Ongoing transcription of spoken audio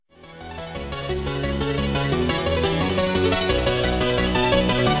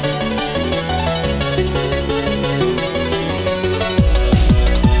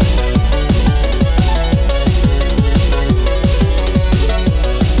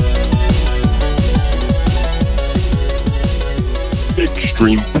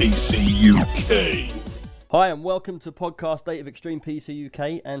Extreme PC UK. Hi and welcome to podcast date of Extreme PC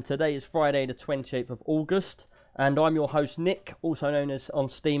UK, and today is Friday the 28th of August, and I'm your host Nick, also known as on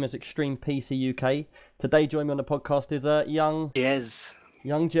Steam as Extreme PC UK. Today joining me on the podcast is young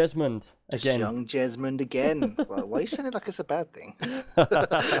Jesmond again. Young Jesmond again. Well, why are you saying it like it's a bad thing?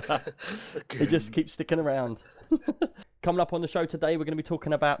 He just keeps sticking around. Coming up on the show today, we're going to be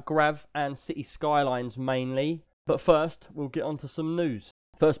talking about Grav and City Skylines mainly. But first, we'll get on to some news.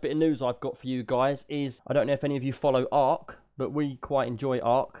 First bit of news I've got for you guys is, I don't know if any of you follow Ark, but we quite enjoy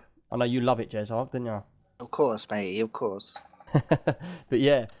Ark. I know you love it, Jez, Ark, didn't you? Of course, mate, of course. But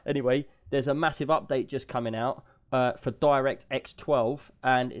yeah, anyway, there's a massive update just coming out for DirectX 12,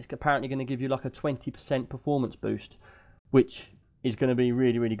 and it's apparently going to give you like a 20% performance boost, which is going to be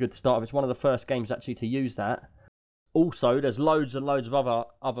really, really good to start with. It's one of the first games actually to use that. Also, there's loads and loads of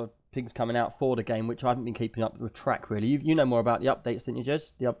other things coming out for the game, which I haven't been keeping up with track really. You know more about the updates, didn't you,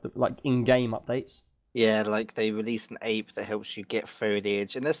 Jez? The like in-game updates. Yeah, like they released an ape that helps you get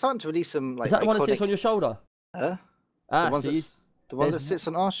foliage, and they're starting to release some like. Is that the one that sits on your shoulder? Huh? The one that sits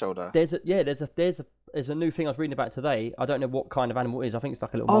on our shoulder. There's a new thing I was reading about today. I don't know what kind of animal it is. I think it's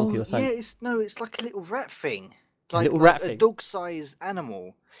like a little monkey or something. Yeah, it's like a little rat thing. Like a dog-sized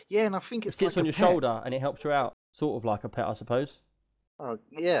animal. Yeah, and I think it sits on your shoulder and it helps you out, sort of like a pet, I suppose. Oh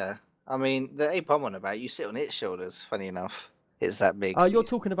yeah, I mean the ape I'm on about, you sit on its shoulders. Funny enough, it's that big. Oh, you're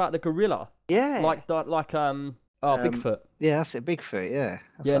talking about the gorilla. Yeah. Like Bigfoot. Yeah, that's it, Bigfoot.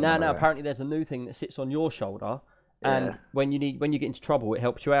 Yeah. Now apparently there's a new thing that sits on your shoulder, and when you get into trouble, it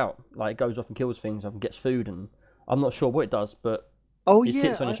helps you out. Like it goes off and kills things, and gets food, and I'm not sure what it does, but it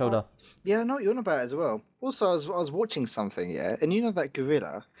sits on your shoulder. I know what you're on about as well. Also, I was watching something, and you know that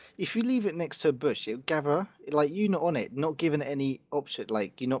gorilla, if you leave it next to a bush, it'll gather, like you're not on it, not giving it any option,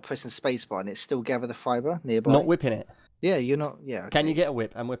 like you're not pressing spacebar, and it still gather the fibre nearby. Not whipping it. Yeah, you're not. Yeah. Okay. Can you get a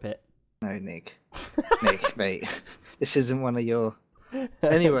whip and whip it? No, Nick, mate, this isn't one of your.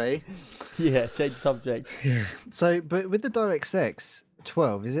 Anyway. Yeah, change subject. Yeah. So, but with the DirectX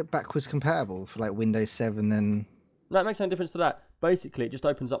 12, is it backwards compatible for like Windows 7 and? No, it makes no difference to that. Basically, it just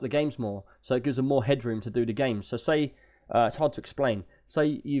opens up the games more, so it gives them more headroom to do the games. So say, it's hard to explain,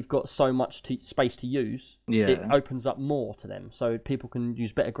 say you've got so much space to use, it opens up more to them, so people can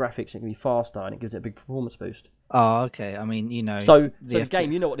use better graphics, it can be faster, and it gives it a big performance boost. Oh, okay, I mean, you know... So the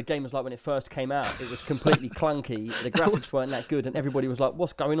game, you know what the game was like when it first came out, it was completely clunky, the graphics weren't that good, and everybody was like,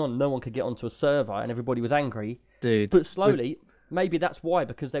 what's going on? No one could get onto a server, and everybody was angry. Dude. But slowly... Maybe that's why,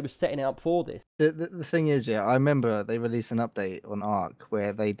 because they were setting it up for this. The thing is, I remember they released an update on Ark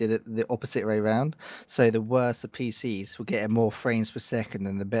where they did it the opposite way around. So the worse the PCs were getting more frames per second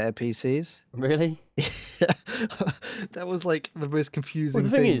than the better PCs. Really? That was like the most confusing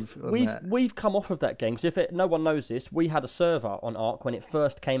thing. Is, we've come off of that game, because if no one knows this, we had a server on Ark when it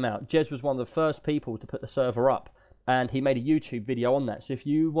first came out. Jez was one of the first people to put the server up, and he made a YouTube video on that. So if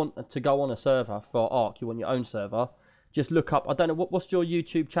you want to go on a server for Ark, you want your own server, just look up, I don't know, what's your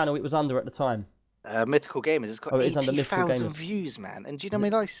YouTube channel it was under at the time? Mythical Gamers. It's got 80,000 views, man. And do you know how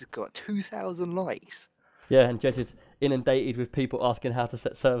many likes it's got? 2,000 likes. Yeah, and Jez is inundated with people asking how to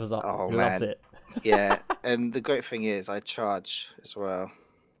set servers up. Oh, he man. Loves it. Yeah, and the great thing is I charge as well.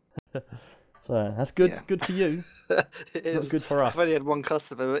 So that's good. Yeah. Good for you. It is. Not good for us. I've only had one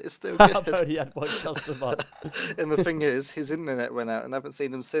customer, but it's still good. I've only had one customer. And the thing is, his internet went out and I haven't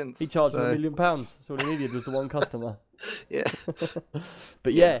seen him since. He charged him £1 million. That's all he needed was the one customer. Yeah.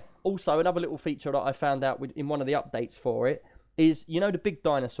 But yeah, also another little feature that I found out in one of the updates for it is, you know, the big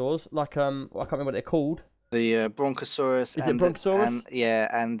dinosaurs, like I can't remember what they're called. The Bronchosaurus. Is it Bronchosaurus?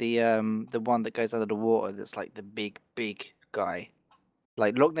 And the one that goes under the water that's like the big guy.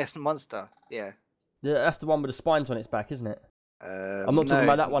 Like Loch Ness Monster, yeah. Yeah, that's the one with the spines on its back, isn't it? I'm not talking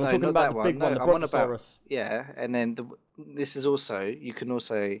about that one. I'm talking about the big one, the Bronchosaurus. Yeah, and then this is also, you can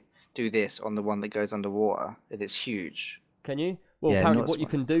also do this on the one that goes underwater, and it's huge. Can you? Well, apparently what you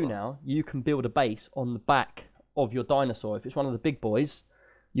can do now, you can build a base on the back of your dinosaur. If it's one of the big boys,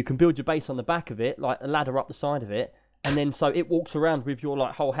 you can build your base on the back of it, like a ladder up the side of it, and then so it walks around with your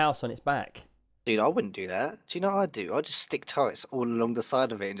like whole house on its back. Dude, I wouldn't do that. Do you know what I'd do? I'd just stick turrets all along the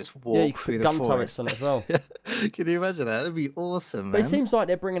side of it and just walk through the forest. Gun turrets on it as well. Can you imagine that? That'd be awesome, man. But it seems like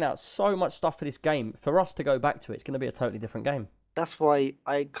they're bringing out so much stuff for this game. For us to go back to it, it's going to be a totally different game. That's why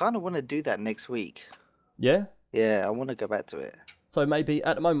I kind of want to do that next week. Yeah? Yeah, I want to go back to it. So maybe,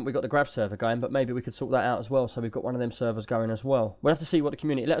 at the moment we've got the Grav server going, but maybe we could sort that out as well, so we've got one of them servers going as well. We'll have to see what the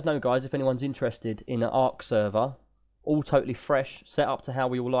community... Let us know, guys, if anyone's interested in an Ark server. All totally fresh, set up to how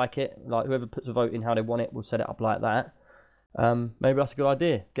we all like it. Like, whoever puts a vote in how they want it, we'll set it up like that. Maybe that's a good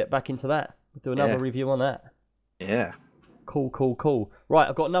idea. Get back into that. We'll do another review on that. Yeah. Cool. Right,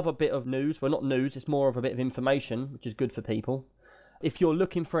 I've got another bit of news. Well, not news, it's more of a bit of information, which is good for people. If you're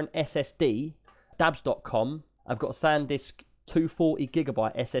looking for an SSD, dabs.com, I've got a SanDisk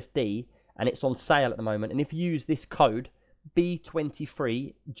 240GB SSD, and it's on sale at the moment. And if you use this code,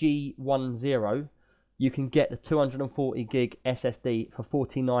 B23G10, you can get the 240GB SSD for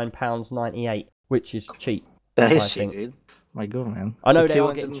 £49.98, which is cheap. That is cheap, dude. My God, man. I know they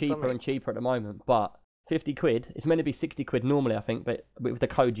are getting cheaper and cheaper at the moment, but 50 quid, it's meant to be 60 quid normally, I think, but with the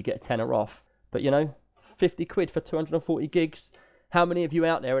code you get a tenner off. But 50 quid for 240 gigs. How many of you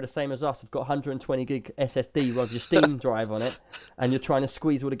out there are the same as us, have got 120 gig SSD with your Steam drive on it, and you're trying to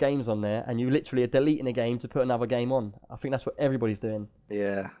squeeze all the games on there, and you literally are deleting a game to put another game on? I think that's what everybody's doing.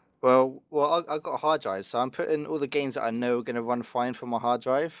 Yeah. Well, I've got a hard drive, so I'm putting all the games that I know are going to run fine from my hard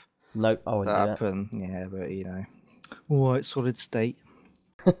drive. Nope, I wouldn't do that. Yeah, but all right, solid state.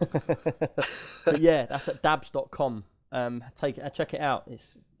 But yeah, that's at dabs.com. Check it out. It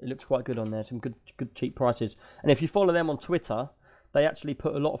looks quite good on there. Some good cheap prices. And if you follow them on Twitter, they actually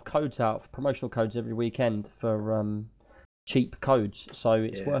put a lot of codes out, promotional codes every weekend for cheap codes. So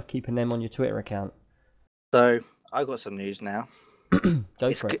it's worth keeping them on your Twitter account. So I got some news now. Go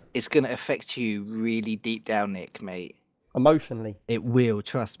for it. It's going to affect you really deep down, Nick, mate. Emotionally. It will.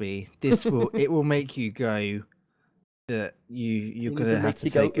 Trust me. This will. It will make you go. That you're going to have to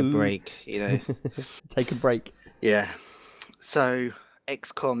take a break. Take a break. Yeah. So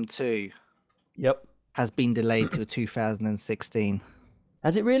XCOM 2. Yep. Has been delayed till 2016.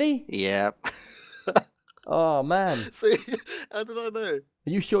 Has it really? Yeah. Oh, man. See, how did I know? Are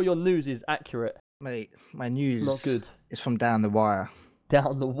you sure your news is accurate? Mate, my news not good. Is from Down the Wire.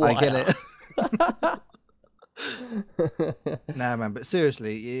 Down the Wire? I get it. No, man, but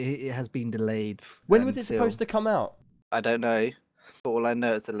seriously, it has been delayed. When was it supposed to come out? I don't know. But all I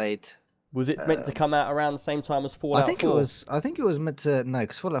know it's delayed. Was it meant to come out around the same time as Fallout 4? I think it was meant to... No,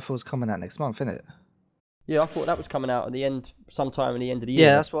 because Fallout 4 is coming out next month, isn't it? Yeah, I thought that was coming out at the end, sometime at the end of the year.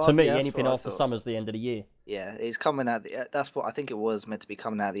 Yeah, that's what. To me, anything after summer's the end of the year. Yeah, it's coming out. That's what I think it was meant to be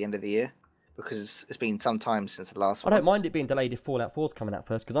coming out at the end of the year, because it's been some time since the last one. I don't mind it being delayed if Fallout 4's coming out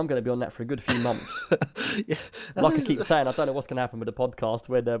first, because I'm going to be on that for a good few months. Yeah, like I keep saying, I don't know what's going to happen with the podcast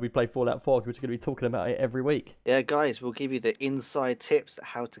when we play Fallout 4, because we're going to be talking about it every week. Yeah, guys, we'll give you the inside tips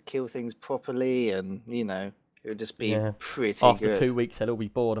how to kill things properly, and it'll just be pretty good. After 2 weeks, they'll all be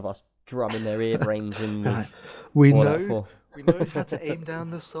bored of us drumming their ear brains in. We know how to aim down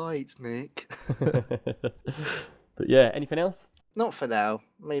the sights, Nick. But yeah, anything else? Not for now.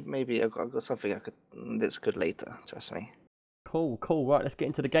 Maybe I've got something that's good later. Trust me. Cool. Right, let's get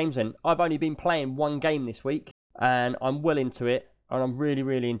into the games then. I've only been playing one game this week, and I'm well into it, and I'm really,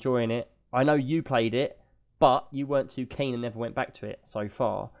 really enjoying it. I know you played it, but you weren't too keen and never went back to it so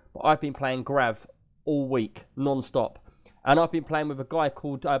far. But I've been playing Grav all week, non-stop. And I've been playing with a guy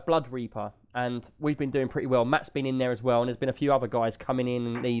called Blood Reaper, and we've been doing pretty well. Matt's been in there as well, and there's been a few other guys coming in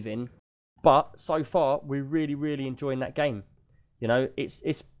and leaving. But so far, we're really, really enjoying that game. It's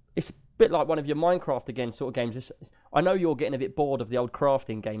a bit like one of your Minecraft again sort of games. I know you're getting a bit bored of the old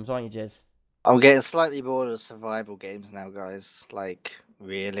crafting games, aren't you, Jez? I'm getting slightly bored of survival games now, guys. Like,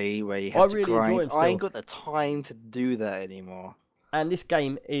 really, where you have to grind. I ain't got the time to do that anymore. And this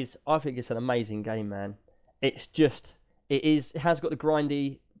game I think it's an amazing game, man. It has got the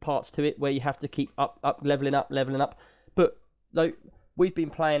grindy parts to it where you have to keep leveling up. But like, we've been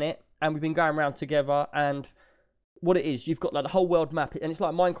playing it and we've been going around together, and what it is, you've got like the whole world map, and it's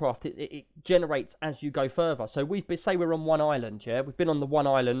like Minecraft. It generates as you go further. So say we're on one island, yeah. We've been on the one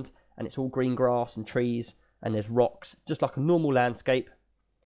island, and it's all green grass and trees, and there's rocks, just like a normal landscape.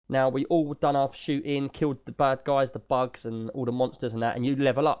 Now we all done our shooting, killed the bad guys, the bugs, and all the monsters and that, and you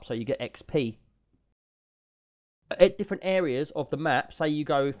level up, so you get XP. At different areas of the map, say you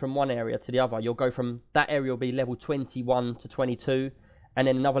go from one area to the other, you'll go from that area will be level 21 to 22, and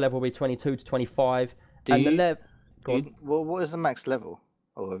then another level will be 22 to 25. What is the max level?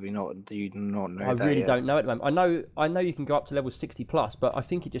 Or do you not know I that really yet? don't know at the moment. I know you can go up to level 60 plus, but I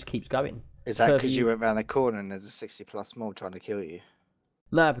think it just keeps going. Is that because you went round the corner and there's a 60 plus mob trying to kill you?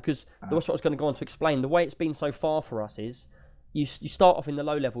 No, because that's what I was going to go on to explain. The way it's been so far for us is you start off in the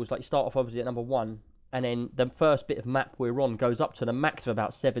low levels, like you start off obviously at number 1, and then the first bit of map we're on goes up to the max of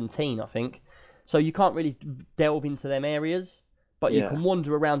about 17, I think. So you can't really delve into them areas, but you can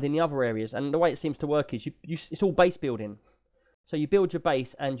wander around in the other areas. And the way it seems to work is it's all base building. So you build your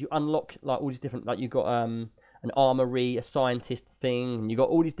base and you unlock like all these different, like you've got an armory, a scientist thing, and you've got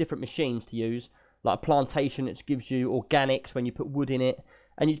all these different machines to use, like a plantation which gives you organics when you put wood in it.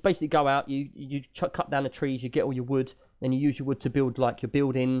 And you basically go out, you cut down the trees, you get all your wood, then you use your wood to build like your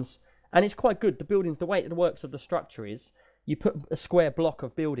buildings. And it's quite good. The buildings, the way it works of the structure is, you put a square block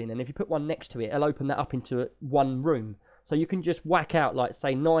of building, and if you put one next to it, it'll open that up into one room. So you can just whack out, like,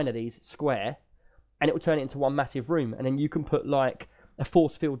 say, 9 of these square, and it will turn it into one massive room. And then you can put, like, a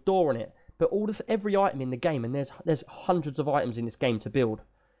force field door on it. But every item in the game, and there's hundreds of items in this game to build.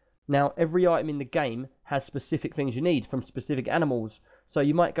 Now, every item in the game has specific things you need from specific animals. So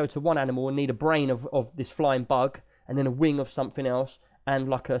you might go to one animal and need a brain of this flying bug, and then a wing of something else, and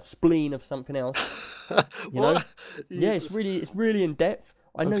like a spleen of something else. You know? Yeah, it's really in depth.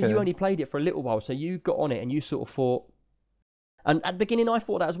 I know you only played it for a little while, so you got on it and you sort of thought. And at the beginning, I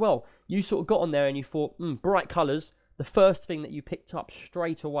thought that as well. You sort of got on there and you thought, bright colours. The first thing that you picked up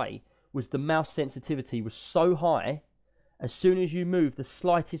straight away was the mouse sensitivity was so high. As soon as you move the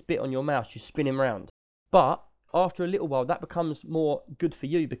slightest bit on your mouse, you're spinning around. But after a little while, that becomes more good for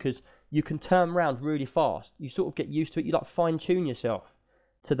you because you can turn around really fast. You sort of get used to it. You like fine tune yourself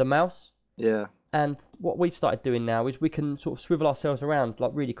to the mouse. Yeah. And what we've started doing now is we can sort of swivel ourselves around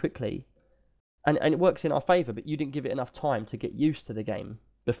like really quickly. And it works in our favour, but you didn't give it enough time to get used to the game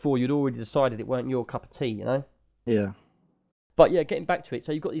before you'd already decided it weren't your cup of tea, you know? Yeah. But yeah, getting back to it,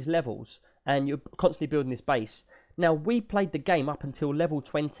 so you've got these levels and you're constantly building this base. Now, we played the game up until level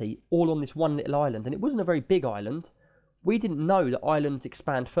 20, all on this one little island, and it wasn't a very big island. We didn't know that islands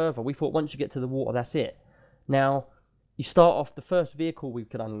expand further. We thought once you get to the water, that's it. Now, you start off, the first vehicle we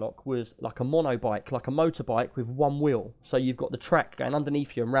could unlock was like a monobike, like a motorbike with one wheel. So you've got the track going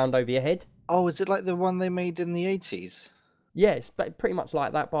underneath you and round over your head. Oh, is it like the one they made in the 80s? Yeah, it's pretty much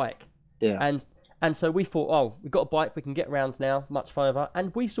like that bike. Yeah. And so we thought, oh, we've got a bike, we can get around now much further.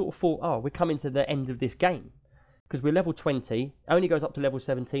 And we sort of thought, oh, we're coming to the end of this game. Because we're level 20, it only goes up to level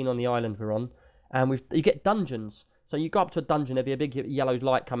 17 on the island we're on. And you get dungeons. So you go up to a dungeon, there'll be a big yellow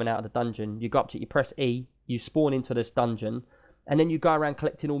light coming out of the dungeon. You go up to it, you press E, you spawn into this dungeon. And then you go around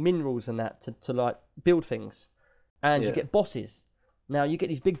collecting all minerals and that to like build things. And you get bosses. Now, you get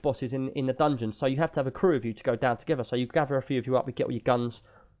these big bosses in the dungeon, so you have to have a crew of you to go down together. So you gather a few of you up, you get all your guns,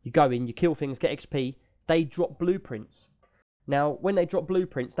 you go in, you kill things, get XP. They drop blueprints. Now, when they drop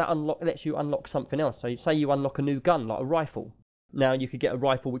blueprints, that lets you unlock something else. So say you unlock a new gun, like a rifle. Now, you could get a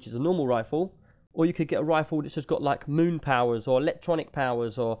rifle which is a normal rifle, or you could get a rifle that's just got like moon powers or electronic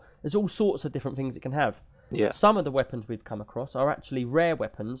powers, or there's all sorts of different things it can have. Yeah. Some of the weapons we've come across are actually rare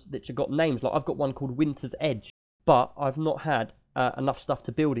weapons that have got names. Like I've got one called Winter's Edge, but I've not had enough stuff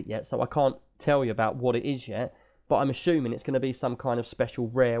to build it yet, so I can't tell you about what it is yet, but I'm assuming it's going to be some kind of special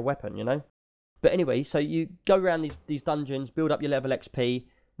rare weapon, you know? But anyway, so you go around these dungeons, build up your level XP.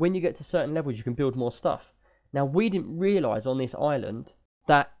 When you get to certain levels, you can build more stuff. Now, we didn't realise on this island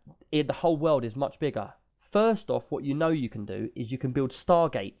that the whole world is much bigger. First off, what you know you can do is you can build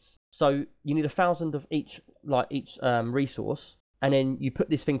stargates. So you need 1,000 of each resource, and then you put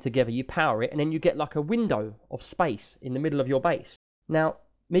this thing together, you power it, and then you get like a window of space in the middle of your base. Now,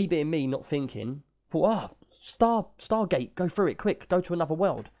 me being me, not thinking, thought, Stargate, go through it quick, go to another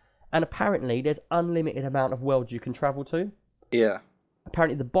world. And apparently there's unlimited amount of worlds you can travel to. Yeah.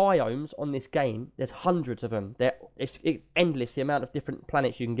 Apparently the biomes on this game, there's hundreds of them. It's endless, the amount of different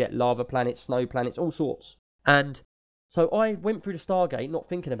planets you can get, lava planets, snow planets, all sorts. And so I went through the Stargate, not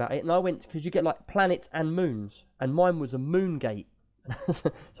thinking about it, and I went, because you get like planets and moons, and mine was a moon gate.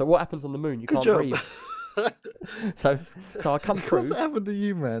 So what happens on the moon? You can't breathe. so I come through. What's happened to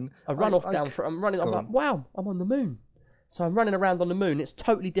you, man? I run off down. I'm running. I'm like, wow, I'm on the moon. So I'm running around on the moon. It's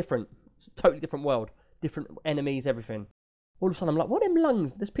totally different. It's a totally different world. Different enemies, everything. All of a sudden, I'm like, what are them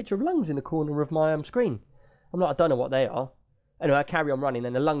lungs? There's a picture of lungs in the corner of my screen. I'm like, I don't know what they are. Anyway, I carry on running,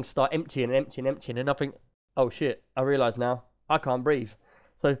 and the lungs start emptying, and I think, oh shit, I realise now, I can't breathe.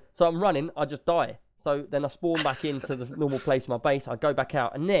 So I'm running, I just die. So then I spawn back into the normal place in my base, I go back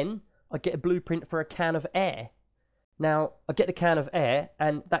out, and then I get a blueprint for a can of air. Now, I get the can of air,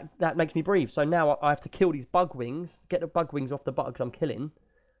 and that makes me breathe. So now I have to kill these bug wings, get the bug wings off the bugs I'm killing,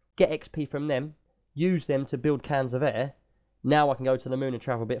 get XP from them, use them to build cans of air. Now I can go to the moon and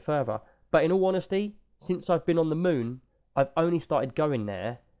travel a bit further. But in all honesty, since I've been on the moon, I've only started going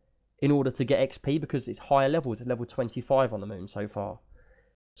there in order to get XP because it's higher levels, it's level 25 on the moon so far.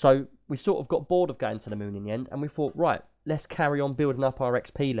 So we sort of got bored of going to the moon in the end, and we thought, right, let's carry on building up our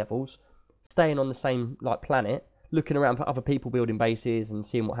XP levels, staying on the same planet, looking around for other people building bases and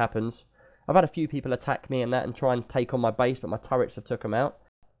seeing what happens. I've had a few people attack me and that and try and take on my base, but my turrets have took them out.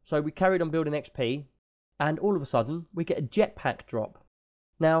 So we carried on building XP, and all of a sudden we get a jetpack drop.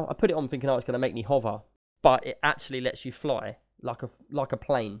 Now I put it on thinking, oh, it's going to make me hover, but it actually lets you fly like a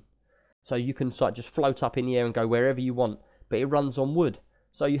plane. So you can just float up in the air and go wherever you want, but it runs on wood.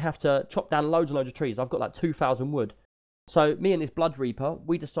 So you have to chop down loads and loads of trees. I've got like 2,000 wood. So me and this Blood Reaper,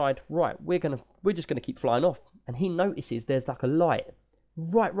 we decide, right, we're just gonna keep flying off. And he notices there's like a light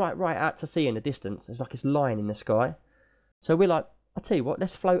right out to sea in the distance. There's like this line in the sky. So we're like, I'll tell you what,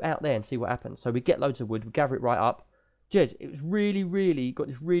 let's float out there and see what happens. So we get loads of wood, we gather it right up. Jez, it was really got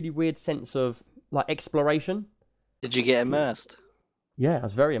this really weird sense of like exploration. Did you get immersed? Yeah, I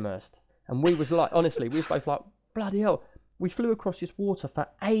was very immersed. And we was like, honestly, we was both like, bloody hell. We flew across this water for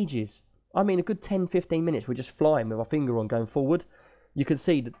ages. I mean, a good 10, 15 minutes, we're just flying with our finger on going forward. You can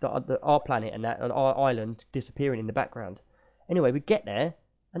see our planet and our island disappearing in the background. Anyway, we get there,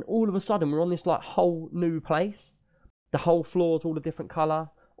 and all of a sudden, we're on this like whole new place. The whole floor's all a different colour.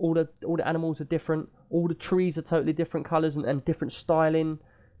 All the animals are different. All the trees are totally different colours and different styling.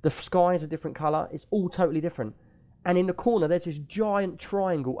 The sky's a different colour. It's all totally different. And in the corner, there's this giant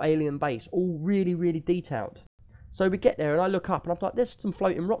triangle alien base, all really detailed. So we get there, and I look up, and I'm like, there's some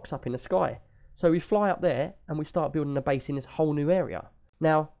floating rocks up in the sky. So we fly up there, and we start building a base in this whole new area.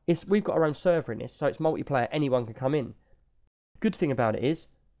 Now, we've got our own server in this, so it's multiplayer. Anyone can come in. Good thing about it is,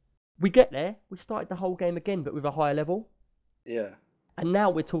 we get there, we started the whole game again, but with a higher level. Yeah. And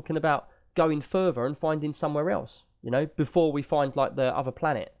now we're talking about going further and finding somewhere else, before we find like the other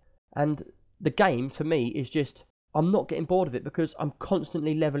planet. And the game for me is just, I'm not getting bored of it because I'm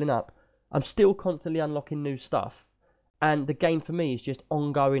constantly leveling up. I'm still constantly unlocking new stuff. And the game for me is just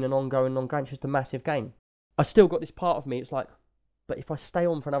ongoing. It's just a massive game. I still got this part of me, it's like, but if I stay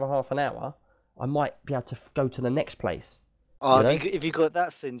on for another half an hour, I might be able to go to the next place. Oh, if you got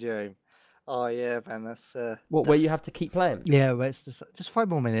that syndrome. Oh yeah, man, that's where you have to keep playing. Yeah, but it's just 5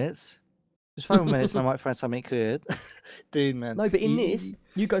 more minutes. Just 5 more minutes, and I might find something good, dude, man. No, but in this,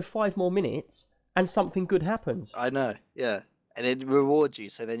 you go 5 more minutes, and something good happens. I know, yeah, and it rewards you.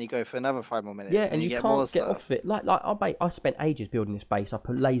 So then you go for another 5 more minutes. Yeah, and you get can't more get stuff. off it. Like I spent ages building this base. I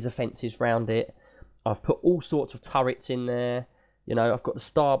put laser fences round it. I've put all sorts of turrets in there. I've got the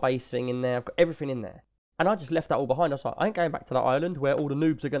star base thing in there. I've got everything in there. And I just left that all behind. I was like, I ain't going back to that island where all the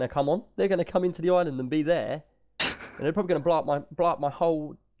noobs are going to come on. They're going to come into the island and be there. And they're probably going to blow up my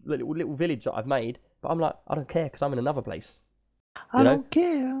whole little village that I've made. But I'm like, I don't care because I'm in another place. I don't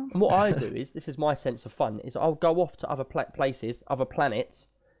care. And what I do is, this is my sense of fun, is I'll go off to other places, other planets,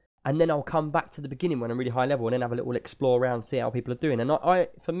 and then I'll come back to the beginning when I'm really high level and then have a little explore around, see how people are doing. And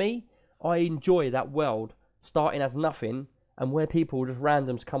for me, I enjoy that world starting as nothing and where people just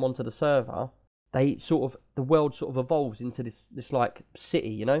randoms come onto the server. The world sort of evolves into this like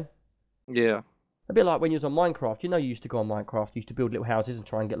city, Yeah. A bit like when you was on Minecraft. You used to go on Minecraft, you used to build little houses and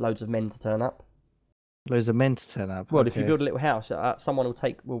try and get loads of men to turn up. Loads of men to turn up. Well, if you build a little house, someone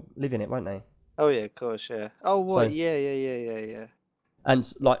will live in it, won't they? Oh yeah, of course, yeah. Oh what? So, yeah.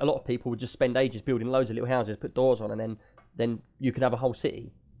 And like a lot of people would just spend ages building loads of little houses, put doors on, and then you could have a whole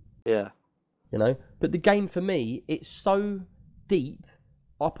city. Yeah. But the game for me, it's so deep.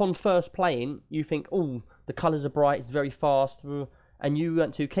 Upon first playing, you think, oh, the colours are bright, it's very fast, and you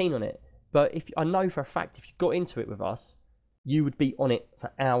weren't too keen on it. But I know for a fact, if you got into it with us, you would be on it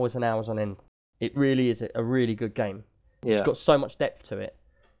for hours and hours on end. It really is a really good game. Yeah. It's got so much depth to it,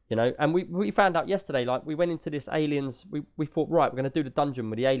 And we found out yesterday, like, we went into this aliens, we thought, right, we're going to do the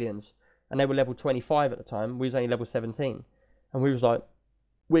dungeon with the aliens. And they were level 25 at the time, we was only level 17. And we was like,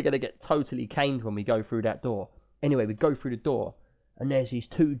 we're going to get totally caned when we go through that door. Anyway, we go through the door. And there's these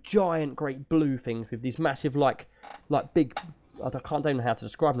 2 giant great blue things with these massive, like big, I don't know how to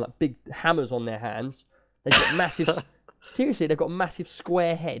describe them, like big hammers on their hands. They've got massive, seriously, they've got massive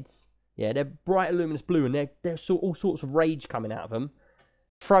square heads. Yeah, they're bright luminous blue and they're all sorts of rage coming out of them,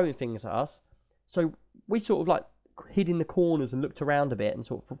 throwing things at us. So we sort of like hid in the corners and looked around a bit and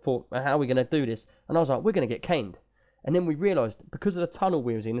sort of thought, how are we going to do this? And I was like, we're going to get caned. And then we realised, because of the tunnel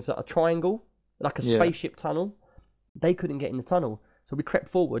we was in, it's like a triangle, like a spaceship tunnel. They couldn't get in the tunnel. So we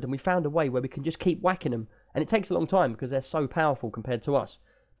crept forward and we found a way where we can just keep whacking them. And it takes a long time because they're so powerful compared to us.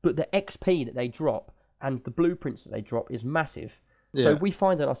 But the XP that they drop and the blueprints that they drop is massive. Yeah. So we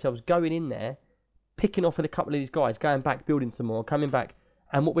find ourselves going in there, picking off with a couple of these guys, going back, building some more, coming back.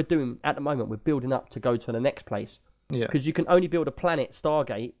 And what we're doing at the moment, we're building up to go to the next place. Yeah. Because you can only build a planet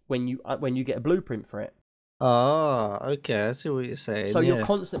Stargate when you get a blueprint for it. Oh, okay. I see what you're saying. So you're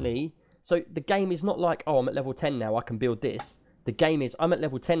constantly... So the game is not like, oh, I'm at level 10 now, I can build this. The game is, I'm at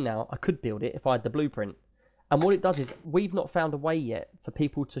level 10 now, I could build it if I had the blueprint. And what it does is, we've not found a way yet for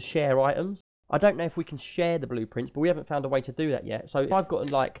people to share items. I don't know if we can share the blueprints, but we haven't found a way to do that yet. So if I've got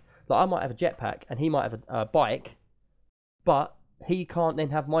like I might have a jetpack and he might have a bike, but he can't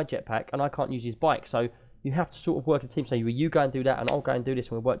then have my jetpack and I can't use his bike. So you have to sort of work a team. So you go and do that and I'll go and do this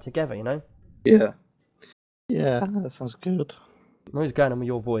and we'll work together, Yeah. Yeah, that sounds good. What is going on with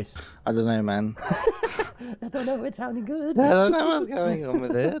your voice? I don't know, man. I don't know. It's sounding good. I don't know what's going on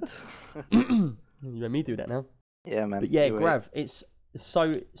with it. You let me do that now. Yeah, man. But yeah, you're right. Grav, it's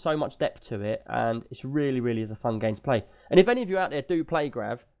so much depth to it, and it's really is a fun game to play. And if any of you out there do play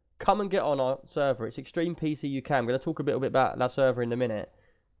Grav, come and get on our server. It's Extreme PC UK. I'm going to talk a little bit about that server in a minute,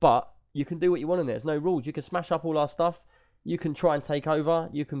 but you can do what you want in there. There's no rules. You can smash up all our stuff. You can try and take over.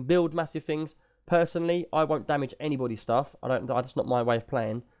 You can build massive things. Personally, I won't damage anybody's stuff. That's not my way of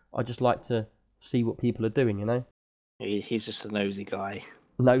playing. I just like to see what people are doing, you know. He's just a nosy guy.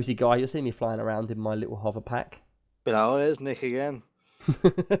 Nosy guy. You'll see me flying around in my little hover pack. But oh, there's Nick again.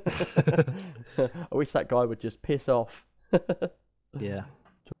 I wish that guy would just piss off. Yeah.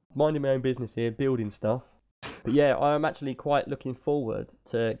 Minding my own business here, building stuff. But yeah, I'm actually quite looking forward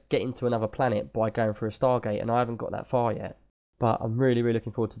to getting to another planet by going through a Stargate, and I haven't got that far yet. But I'm really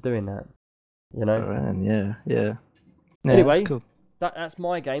looking forward to doing that. You know? Man, yeah. Anyway, that's cool. That's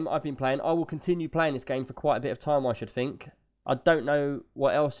my game I've been playing. I will continue playing this game for quite a bit of time, I should think. I don't know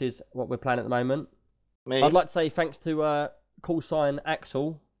what we're playing at the moment. Me? I'd like to say thanks to call sign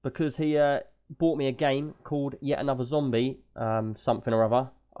Axel, because he bought me a game called Yet Another Zombie, something or other.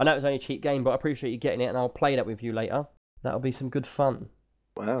 I know it was only a cheap game, but I appreciate you getting it, and I'll play that with you later. That'll be some good fun.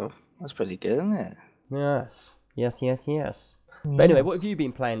 Wow, that's pretty good, isn't it? Yes. But anyway, what have you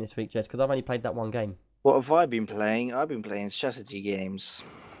been playing this week, Jess? Because I've only played that one game. What have I been playing? I've been playing strategy games.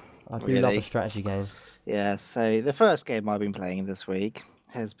 I do love a strategy game. Yeah, so the first game I've been playing this week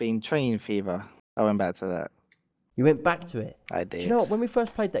has been Train Fever. I went back to that. You went back to it? I did. Do you know what? When we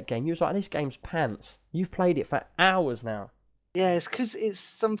first played that game, you was like, this game's pants. You've played it for hours now. Yeah, it's because it's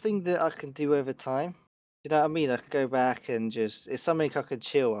something that I can do over time. You know what I mean? I can go back and it's something I can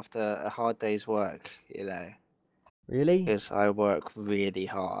chill after a hard day's work, you know. Really? Because I work really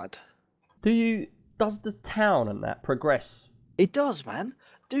hard. Does the town and that progress? It does, man.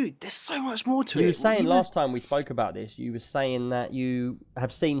 Dude, there's so much more to it. You were saying last time we spoke about this, you were saying that you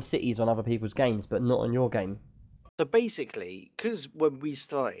have seen cities on other people's games, but not on your game. So basically, because when we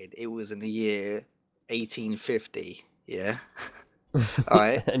started, it was in the year 1850, yeah?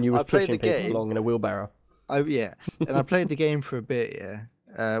 Alright. And you were pushing people game along in a wheelbarrow. And I played the game for a bit,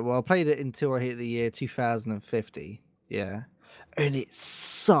 yeah. Well, I played it until I hit the year 2050, yeah. And it's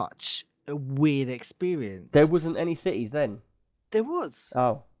such a weird experience. There wasn't any cities then? There was.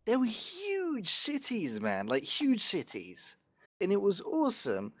 Oh. There were huge cities, man, like huge cities. And it was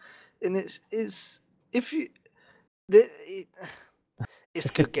awesome. And it's a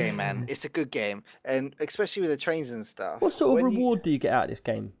good game, man. It's a good game. And especially with the trains and stuff. What sort of reward do you get out of this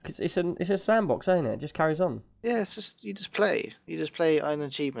game? Because it's a sandbox, ain't it? It just carries on. Yeah, it's just you just play, earn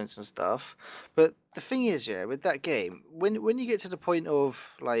achievements and stuff. But the thing is, yeah, with that game, when you get to the point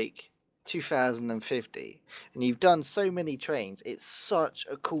of like 2050 and you've done so many trains, it's such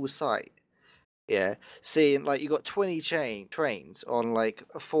a cool sight. Yeah, seeing like you got 20 trains on like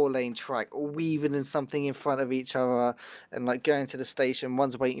a 4-lane track, all weaving in something in front of each other, and like going to the station,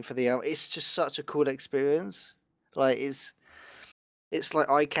 one's waiting for the other. It's just such a cool experience. Like it's like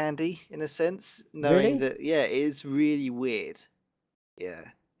eye candy in a sense, knowing that it is really weird. Yeah,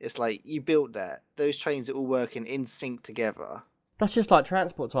 it's like you built that. Those trains are all working in sync together. That's just like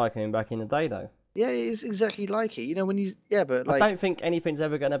Transport Tycoon back in the day, though. Yeah, it's exactly like it. You know, but like... I don't think anything's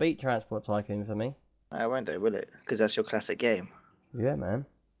ever going to beat Transport Tycoon for me. I won't do, will it? Because that's your classic game. Yeah, man.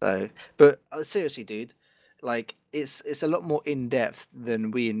 So, but seriously, dude, like, it's a lot more in-depth than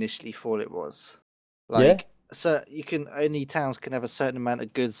we initially thought it was. Like, so only towns can have a certain amount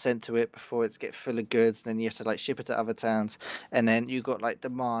of goods sent to it before it's get full of goods, and then you have to like ship it to other towns, and then you got like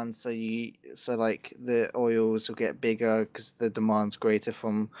demand, so like the oils will get bigger because the demand's greater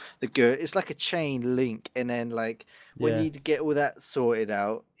from the good. It's like a chain link, and then like when you get all that sorted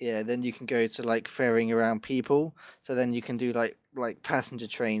out, then you can go to like ferrying around people. So then you can do like passenger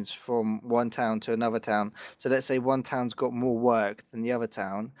trains from one town to another town. So let's say one town's got more work than the other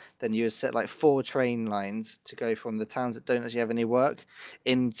town, then you set like 4 train lines to go from the towns that don't actually have any work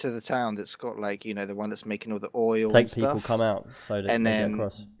into the town that's got like, you know, the one that's making all the oil and stuff. People come out so that they get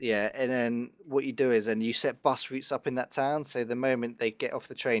across. Yeah, and then what you do is you set bus routes up in that town, so the moment they get off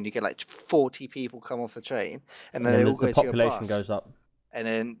the train, you get like 40 people come off the train, and then they all go to your bus. The population goes up. And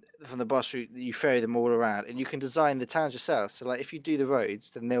then from the bus route, you ferry them all around, and you can design the towns yourself. So, like, if you do the roads,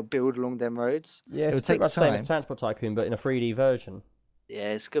 then they'll build along them roads. Yeah, it's pretty much the same as Transport Tycoon, but in a 3D version.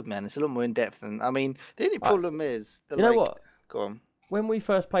 Yeah, it's good, man. It's a lot more in depth. And I mean, the only problem is you know what? Go on. When we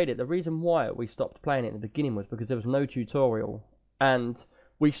first played it, the reason why we stopped playing it in the beginning was because there was no tutorial, and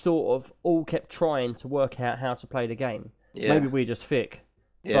we sort of all kept trying to work out how to play the game. Yeah. Maybe we're just thick.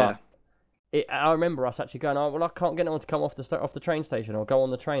 Yeah. I remember us actually going, oh, well, I can't get anyone to come off the train station or go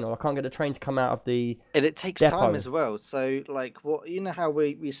on the train, or I can't get a train to come out of the And it takes depot. time as well. So, like, what you know how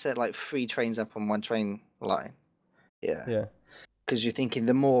we set like 3 trains up on one train line? Yeah. Yeah. Because you're thinking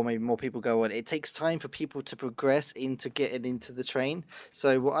maybe more people go on. It takes time for people to progress into getting into the train.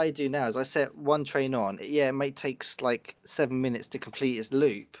 So what I do now is I set one train on. Yeah, it may take like 7 minutes to complete its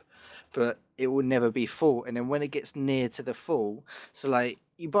loop, but it will never be full. And then when it gets near to the full, so like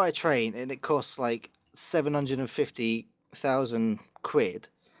you buy a train and it costs like 750,000 quid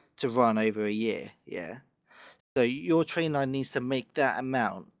to run over a year. Yeah. So your train line needs to make that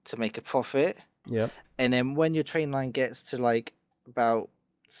amount to make a profit. Yeah. And then when your train line gets to like about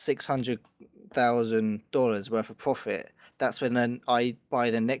 $600,000 worth of profit, that's when then I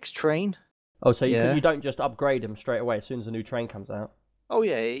buy the next train. Oh, so Yeah. you don't just upgrade them straight away as soon as a new train comes out? Oh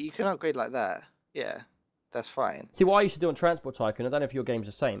yeah, you can upgrade like that. Yeah, that's fine. See, what I used to do on Transport Tycoon, I don't know if your game's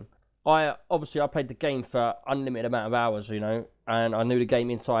the same. I played the game for unlimited amount of hours, you know, and I knew the game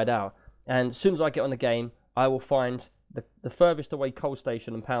inside out. And as soon as I get on the game, I will find the furthest away coal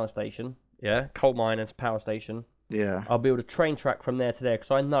station and power station. Yeah, coal mine and power station. Yeah. I'll build a train track from there to there,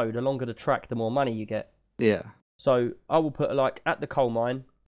 because I know the longer the track, the more money you get. Yeah. So I will put, like, at the coal mine,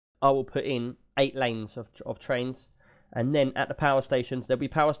 I will put in 8 lanes of trains, and then at the power stations, there'll be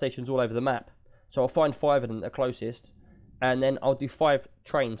power stations all over the map. So I'll find 5 of them that are closest, and then I'll do 5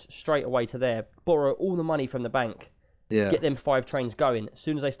 trains straight away to there, borrow all the money from the bank, Yeah. get them 5 trains going. As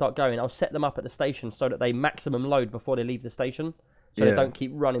soon as they start going, I'll set them up at the station so that they maximum load before they leave the station, so they don't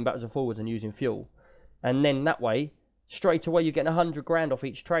keep running backwards and forwards and using fuel. And then that way, straight away, you're getting 100 grand off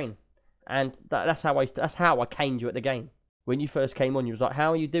each train. And that's how I caned you at the game. When you first came on, you was like,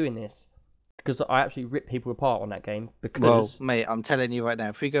 how are you doing this? Because I actually ripped people apart on that game. Because Well, mate, I'm telling you right now,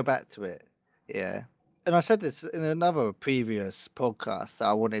 if we go back to it, yeah. And I said this in another previous podcast that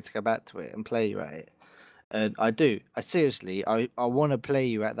I wanted to go back to it and play you at it. And I do. I want to play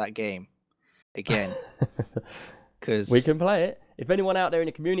you at that game again. Because we can play it. If anyone out there in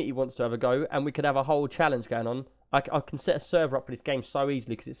the community wants to have a go, and we could have a whole challenge going on, I can set a server up for this game so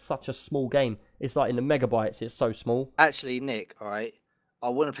easily because it's such a small game. It's like in the megabytes. It's so small. Actually, Nick, all right, I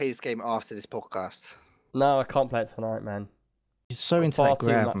want to play this game after this podcast. No, I can't play it tonight, man. You're so into Far that too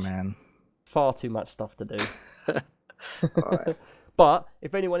grab, much. man. Far too much stuff to do. Alright. But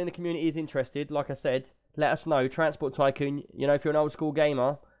if anyone in the community is interested, like I said, let us know. Transport Tycoon, you know, if you're an old school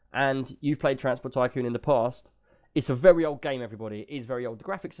gamer and you've played Transport Tycoon in the past, it's a very old game, everybody. It is very old. The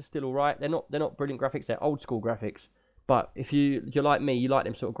graphics are still alright. They're not brilliant graphics, they're old school graphics. But if you're like me, you like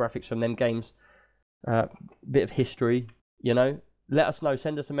them sort of graphics from them games, bit of history, you know, let us know.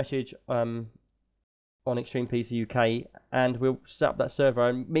 Send us a message on Extreme PC UK, and we'll set up that server.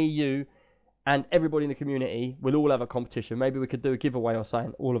 And me, you, and everybody in the community will all have a competition. Maybe we could do a giveaway or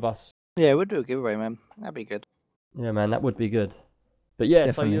something, all of us. Yeah, we'll do a giveaway, man. That'd be good. Yeah, man, that would be good. But yeah,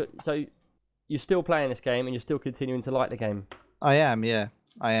 Definitely. so you're still playing this game and you're still continuing to like the game. I am, yeah.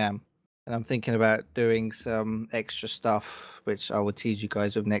 I am. And I'm thinking about doing some extra stuff, which I will tease you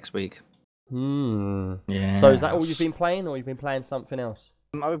guys with next week. Yeah. So is that all you've been playing, or you've been playing something else?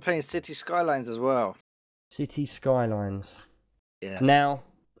 I've been playing City Skylines as well. City Skylines. Yeah. Now,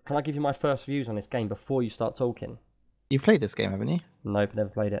 can I give you my first views on this game before you start talking? You've played this game, haven't you? Nope, never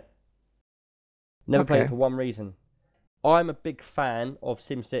played it. Never played it Okay. for one reason. I'm a big fan of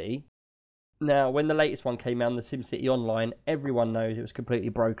SimCity. Now, when the latest one came out, the SimCity Online, everyone knows it was completely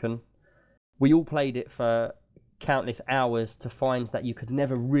broken. We all played it for countless hours to find that you could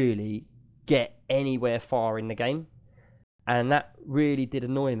never really get anywhere far in the game. And that really did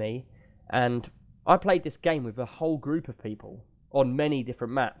annoy me. And I played this game with a whole group of people on many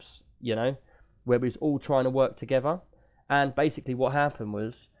different maps, you know, where we was all trying to work together. And basically what happened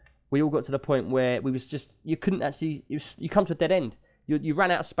was we all got to the point where we was just, you couldn't actually, you come to a dead end. You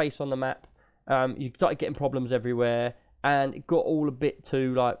ran out of space on the map. You started getting problems everywhere. And it got all a bit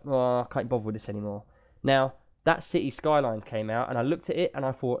too like, oh, I can't bother with this anymore. Now, that City Skylines came out, and I looked at it and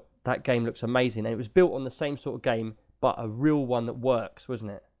I thought, that game looks amazing. And it was built on the same sort of game, but a real one that works,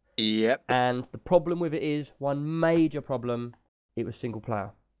 wasn't it? Yep. And the problem with it is, one major problem, it was single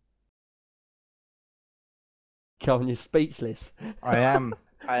player. Calvin, you're speechless. I am.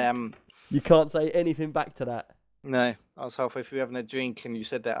 You can't say anything back to that. No, I was halfway through having a drink and you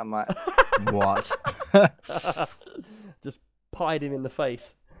said that. I'm like, what? Just pied him in the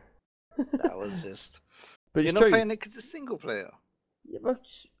face. That was just. But You're it's not true. playing it because it's single player. Yeah, but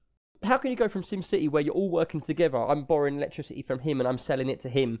how can you go from SimCity where you're all working together? I'm borrowing electricity from him and I'm selling it to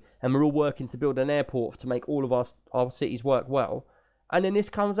him, and we're all working to build an airport to make all of our cities work well. And then this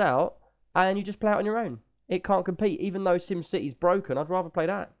comes out and you just play it on your own. It can't compete. Even though SimCity's broken, I'd rather play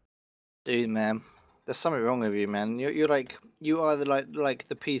that. Dude, man, there's something wrong with you, man. You either like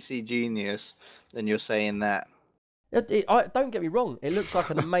the PC genius, and you're saying that. Don't get me wrong. It looks like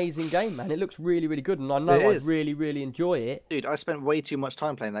an amazing game, man. It looks really, really good, and I It know I'd is. really, really enjoy it. Dude, I spent way too much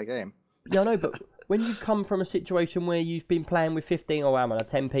time playing that game. Yeah, I know, but when you come from a situation where you've been playing with 15 or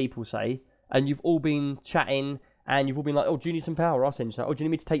 10 people, say, and you've all been chatting, and you've all been like, oh, do you need some power? I'll send you that. Oh, do you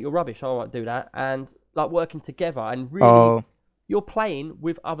need me to take your rubbish? I'll do that. And like working together, and really, Oh, you're playing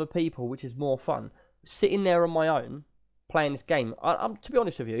with other people, which is more fun. Sitting there on my own, playing this game. I'm to be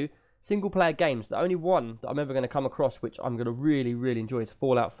honest with you, single player games, the only one that I'm ever going to come across which I'm going to really, really enjoy is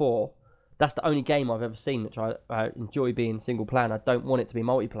Fallout 4. That's the only game I've ever seen which I enjoy being single player, and I don't want it to be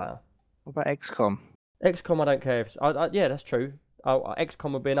multiplayer. what about XCOM? XCOM, I don't care if. Yeah, that's true.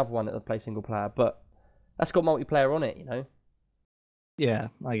 XCOM would be another one that I'd play single player, but that's got multiplayer on it, you know, Yeah,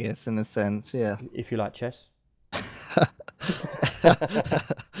 I guess in a sense, yeah. if you like chess.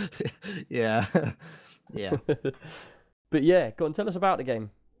 Yeah, yeah. But yeah, go on, tell us about the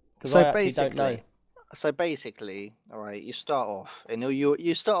game. 'Cause So I actually don't know. basically, all right, you start off, and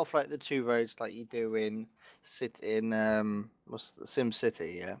you start off like the two roads, like you do in what's the Sim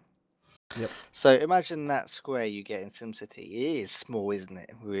City, yeah. Yep. So imagine that square you get in SimCity. It is small, isn't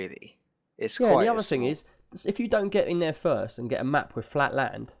it? Really, it's Yeah, and quite the other small. thing is, if you don't get in there first and get a map with flat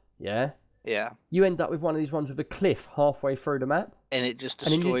land, yeah, Yeah, you end up with one of these ones with a cliff halfway through the map, and it just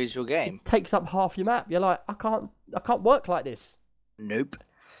and then destroys your game. it takes up half your map. You're like, I can't work like this. Nope.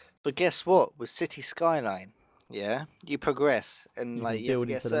 But guess what? With City Skyline, yeah, you progress, and You like can you have to build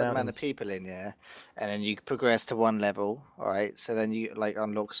get a into the certain amount of mountains. people in, yeah, and then you progress to one level, all right. So then you like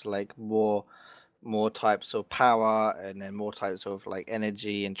unlocks like more types of power, and then more types of like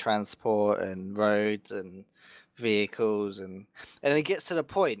energy and transport and roads and vehicles, and it gets to the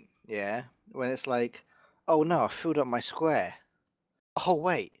point, yeah, when it's like, oh no, I filled up my square. Oh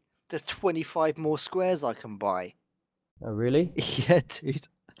wait, there's 25 more squares I can buy. Oh, really? Yeah, dude.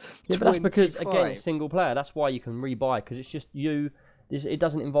 Yeah, but that's because again, it's 25. single player. That's why you can rebuy because it's just you. It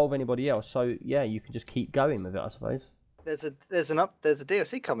doesn't involve anybody else. So yeah, you can just keep going with it, I suppose. There's a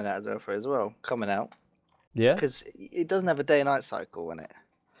DLC coming out as well coming out Yeah. because it doesn't have a day and night cycle in it,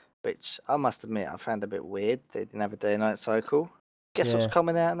 which I must admit I found a bit weird. They didn't have a day and night cycle. Guess what's Yeah.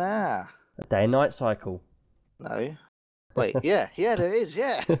 coming out now? A day and night cycle. No, wait, yeah, there is,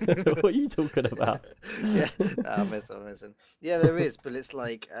 yeah. What are you talking about? Yeah, no, I'm missing. Yeah, there is, but it's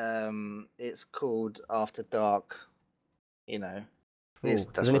like it's called After Dark. You know, Does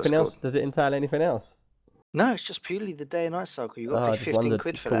that's what it's anything else? called. Does it entail anything else? No, it's just purely the day and night cycle. You got to Oh, pay I just 15 wondered.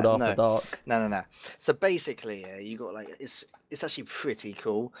 quid It's for called that. After Dark. No. So basically, yeah, you got like it's actually pretty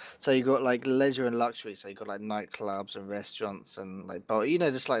cool. So you got like leisure and luxury. So you got like nightclubs and restaurants and like bar,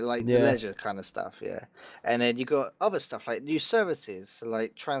 just like the Yeah. leisure kind of stuff, yeah. And then you got other stuff like new services, so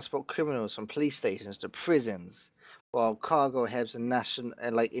like transport criminals from police stations to prisons, while cargo hubs and national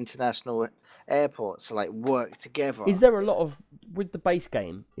and like international airports like work together. Is there a lot of with the base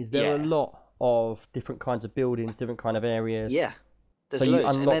game? Is there a Yeah. lot of different kinds of buildings, different kind of areas? Yeah, there's So you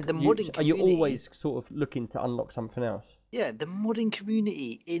loads, and then unlock. the modding Are you community. always sort of looking to unlock something else? Yeah, the modding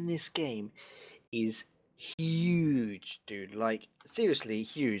community in this game is huge, dude. Like, seriously,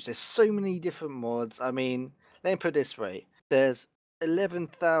 huge. There's so many different mods. I mean, let me put it this way. There's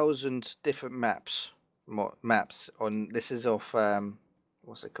 11,000 different maps on, this is off,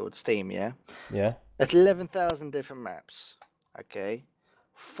 what's it called? Steam, yeah? Yeah. There's 11,000 different maps, okay?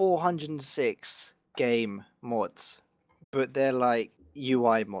 406 game mods, but they're like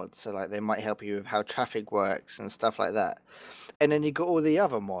UI mods, so like they might help you with how traffic works and stuff like that. And then you got all the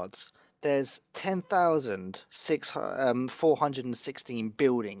other mods. There's 10,416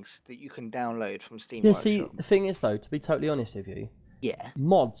 buildings that you can download from Steam Yeah. Workshop. See, the thing is though, to be totally honest with you, Yeah.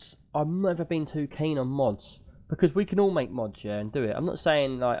 mods. I've never been too keen on mods because we can all make mods, yeah, and do it. I'm not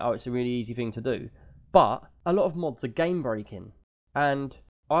saying like, oh, it's a really easy thing to do, but a lot of mods are game breaking, and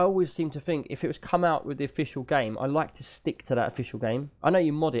I always seem to think if it was come out with the official game, I like to stick to that official game. I know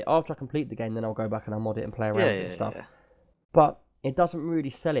you mod it after I complete the game, then I'll go back and I'll mod it and play around with it and stuff. Yeah. But it doesn't really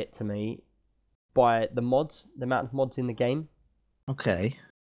sell it to me by the mods, the amount of mods in the game. Okay.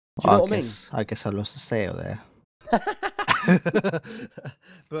 Do you know what I mean? I guess I lost a sale there.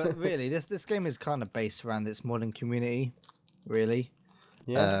 But really, this game is kind of based around its modding community, really.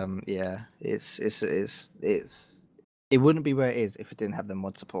 Yeah. Yeah, it wouldn't be where it is if it didn't have the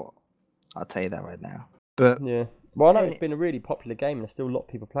mod support. I'll tell you that right now. But Yeah. Well, I know and it's been a really popular game and there's still a lot of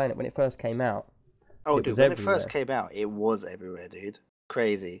people playing it. When it first came out, oh, it dude, was when everywhere. it first came out, it was everywhere, dude.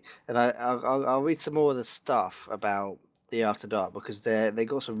 Crazy. And I'll read some more of the stuff about the After Dark because they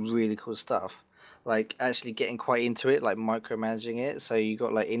got some really cool stuff. like actually getting quite into it, like micromanaging it. So you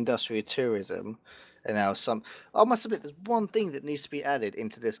got like industrial tourism, and now some. I must admit, there's one thing that needs to be added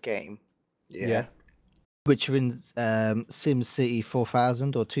into this game. Yeah. Which are in SimCity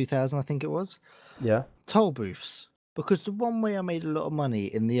 4000 or 2000, I think it was. Yeah. Toll booths. Because the one way I made a lot of money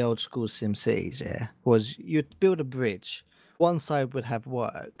in the old school SimCities, was you'd build a bridge. One side would have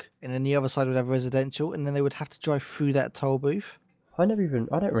work, and then the other side would have residential, and then they would have to drive through that toll booth. I don't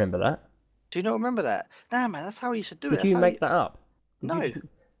remember that. Do you not remember that? Nah, man, that's how you should do it. Did you make that up? No.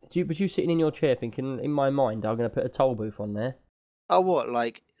 Was you sitting in your chair thinking, in my mind, I'm going to put a toll booth on there? Oh, what?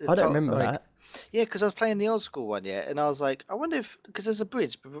 Like I don't remember that. Yeah, because I was playing the old school one, and I was like, I wonder if because there's a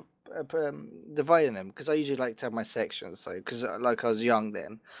bridge dividing them. Because I usually like to have my sections, so because like I was young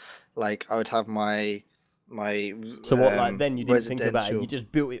then, like I would have my. So what? Like then you didn't think about it. residential- You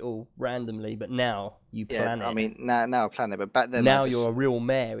just built it all randomly, but now you plan Yeah, it. I mean now I plan it, but back then now I just, you're a real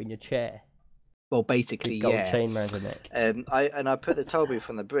mayor in your chair. well Big basically gold yeah. chain around your neck. I put the toll booth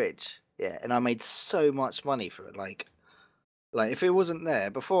on the bridge, and I made so much money for it. Like if it wasn't there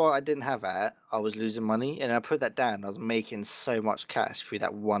before, I didn't have that. I was losing money, and I put that down. I was making so much cash through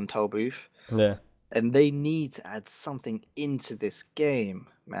that one toll booth. Yeah. And they need to add something into this game,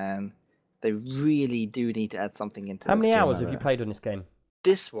 man. They really do need to add something into How this many game. hours like have you that. played on this game?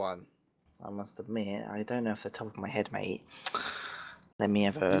 This one, I must admit, I don't know off the top of my head, mate. Let me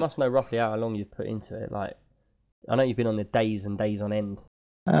have You a. must know roughly how long you've put into it. Like, I know you've been on there days and days on end.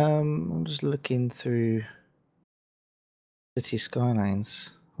 I'm just looking through City Skylines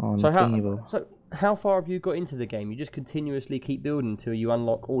on Thingible. So how far have you got into the game? You just continuously keep building until you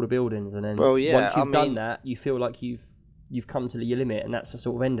unlock all the buildings, and then Well, yeah, once you've I done mean- that, you feel like you've come to your limit, and that's the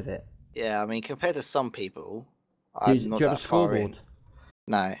sort of end of it. Yeah, I mean, compared to some people, Do I'm you not have a that far in. scoreboard?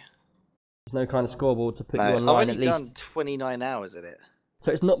 No, There's no kind of scoreboard to put no, you I've online only at least. done 29 hours in it.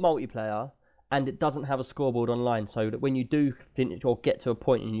 So it's not multiplayer, and it doesn't have a scoreboard online. So that when you do finish or get to a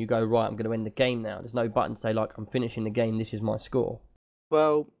point and you go, right, I'm going to end the game now, there's no button to say like, I'm finishing the game. This is my score.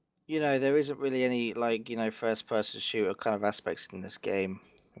 Well, there isn't really any first-person shooter kind of aspects in this game,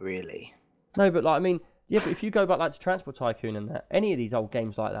 really. No, but like I mean, yeah, but if you go back like to Transport Tycoon and that, any of these old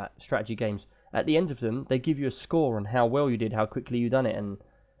games like that, strategy games, at the end of them, they give you a score on how well you did, how quickly you done it,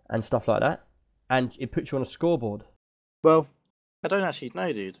 and stuff like that, and it puts you on a scoreboard Well, I don't actually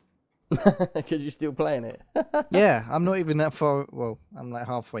know, dude. because you're still playing it. Yeah, I'm not even that far. Well, I'm like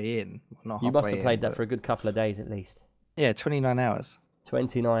halfway in. Well, not You must halfway have played in, that but- for a good couple of days at least. Yeah, 29 hours.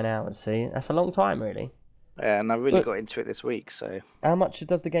 29 hours. See, that's a long time, really. Yeah, and I really But- got into it this week, so. How much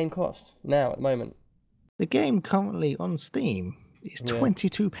does the game cost now at the moment? The game currently on Steam is Yeah.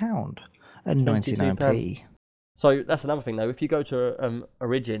 £22 and 99p. So that's another thing though. If you go to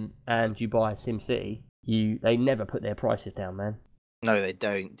Origin and you buy SimCity, they never put their prices down, man. No, they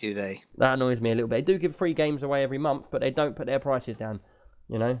don't, do they? That annoys me a little bit. They do give free games away every month, but they don't put their prices down.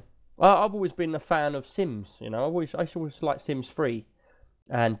 I've always been a fan of Sims. I always like Sims 3,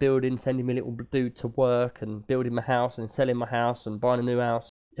 and building, sending my little dude to work, and building my house, and selling my house, and buying a new house.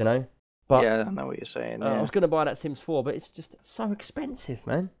 But Yeah, I know what you're saying. I Yeah. was gonna buy that Sims 4, but it's just so expensive,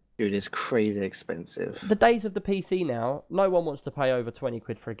 man. Dude, it's crazy expensive. The days of the PC now, no one wants to pay over 20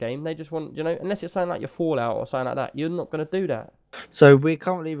 quid for a game. They just want, unless it's something like your Fallout or something like that, you're not going to do that. So we're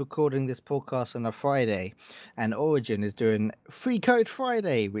currently recording this podcast on a Friday, and Origin is doing Free Code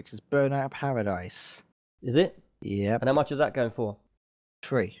Friday, which is Burnout Paradise. Is it? Yep, And how much is that going for?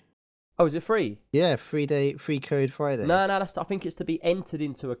 free. Oh, is it free? Yeah, free Code Friday. No, I think it's to be entered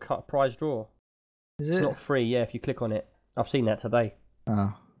into a prize draw. Is It's it? not free, yeah, if you click on it. I've seen that today.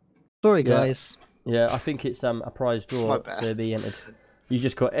 Oh. Sorry, Yeah. guys. Yeah, I think it's a prize My draw bad. to be entered. You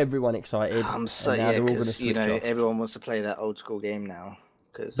just got everyone excited. I'm so and now yeah, they're all gonna because switch off. everyone wants to play that old school game now.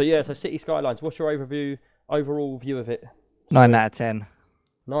 But yeah, so City Skylines, what's your overall view of it? 9 out of 10.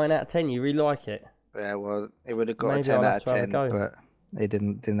 9 out of 10, you really like it? Yeah, well, it would have got Maybe a 10 I'll out have of to have a 10, go. but it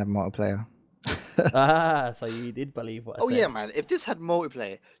didn't have multiplayer. So you did believe what I Oh said. yeah, man! If this had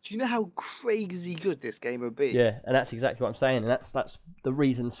multiplayer, do you know how crazy good this game would be? Yeah, and that's exactly what I'm saying, and that's the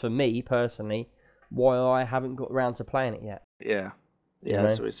reasons for me personally why I haven't got around to playing it yet. yeah, You that's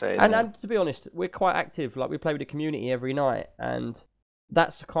know? what we're saying. And, yeah. and to be honest, we're quite active. Like we play with the community every night, and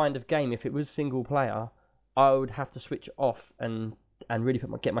that's the kind of game. If it was single player, I would have to switch it off and really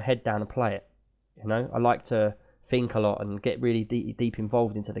get my head down and play it. I like to think a lot and get really deep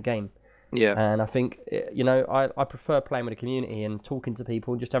involved into the game. Yeah, And I think, I prefer playing with the community and talking to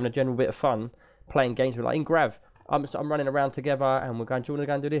people and just having a general bit of fun, playing games with, like in Grav, I'm running around together and we're going, do you want to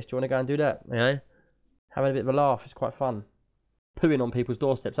go and do this? Do you want to go and do that? Having a bit of a laugh, it's quite fun. Pooing on people's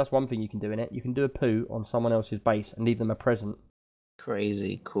doorsteps, that's one thing you can do in it. You can do a poo on someone else's base and leave them a present.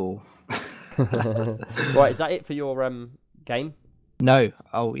 crazy cool. Right, is that it for your game? No.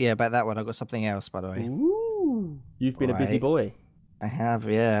 Oh, yeah, about that one. I've got something else, by the way. Ooh, you've been a busy Right. boy. I have,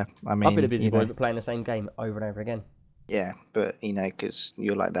 yeah. I I've been a mean, busy you boy, know, but playing the same game over and over again. yeah, but, you know, because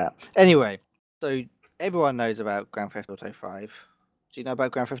you're like that. Anyway, so everyone knows about Grand Theft Auto 5. Do you know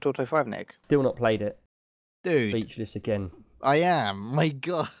about Grand Theft Auto 5, Nick? Still not played it. Dude, Speechless again. I am. My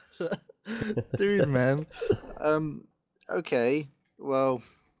God. Dude, man. Okay. Well,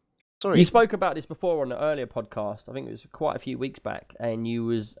 sorry. You spoke about this before on an earlier podcast. I think it was quite a few weeks back, and you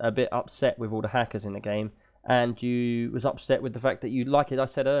was a bit upset with all the hackers in the game, and you was upset with the fact that you, like I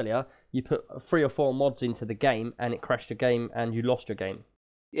said earlier, you put 3 or 4 mods into the game, and it crashed your game, and you lost your game.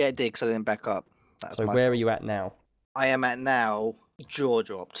 Yeah, it did, because I didn't back up. That's So my where fault. are you at now? I am at now jaw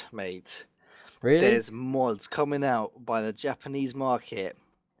dropped, mate. Really? There's mods coming out by the Japanese market.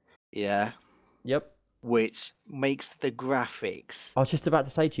 Yeah. Yep. Which makes the graphics. I was just about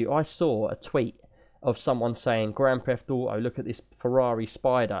to say to you, I saw a tweet of someone saying, Grand Theft Auto, look at this Ferrari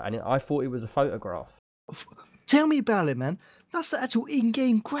Spider, and I thought it was a photograph. Tell me about it, man. That's the actual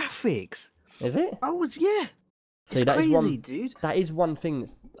in-game graphics. Is it? Yeah. See, It's that is crazy, dude. That is one thing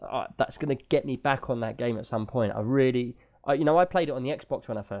that's going to get me back on that game at some point. I played it on the Xbox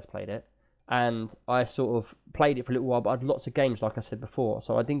when I first played it, and I sort of played it for a little while, but I had lots of games, like I said before,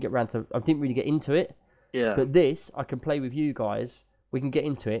 so I didn't really get into it. Yeah. But this, I can play with you guys. We can get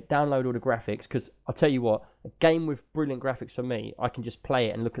into it, download all the graphics, because I'll tell you what, a game with brilliant graphics for me, I can just play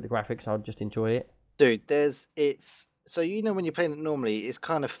it and look at the graphics, I'll just enjoy it. Dude, so you know when you're playing it normally, it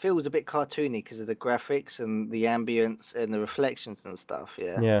kind of feels a bit cartoony because of the graphics and the ambience and the reflections and stuff,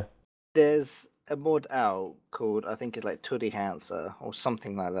 yeah? Yeah. There's a mod out called, I think it's like Tuddy Hanser or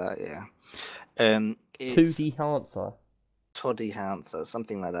something like that, yeah. It's 2D Hanser. Toddy Hanser,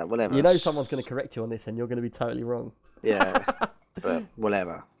 something like that, whatever. You know someone's going to correct you on this and you're going to be totally wrong. Yeah, but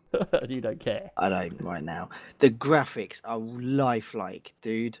whatever. You don't care. I don't right now. The graphics are lifelike,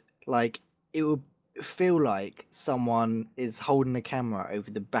 dude. Like, it would feel like someone is holding a camera over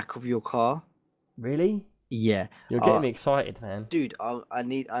the back of your car. Really? Yeah. You're getting me excited, man. Dude, I'll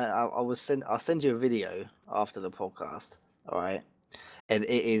send you a video after the podcast, alright? And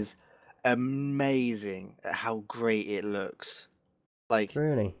it is amazing at how great it looks.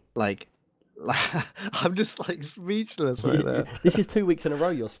 Really? Like I'm just like speechless right there. This is 2 weeks in a row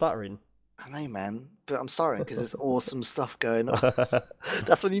you're stuttering. I know, man, but I'm sorry because there's awesome stuff going on.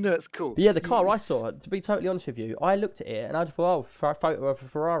 That's when you know it's cool. But yeah, the car I saw, to be totally honest with you, I looked at it and I thought, oh, a photo of a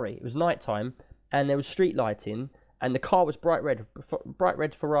Ferrari. It was night time and there was street lighting and the car was bright red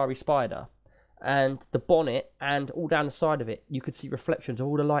Ferrari Spider. And the bonnet and all down the side of it, you could see reflections of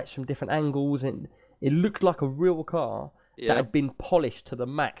all the lights from different angles, and it looked like a real car that had been polished to the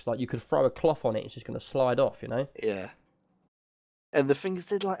max. Like you could throw a cloth on it, it's just going to slide off, you know? Yeah. And the thing is,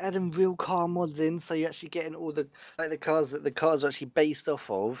 they're like adding real car mods in, so you're actually getting all the cars that the cars are actually based off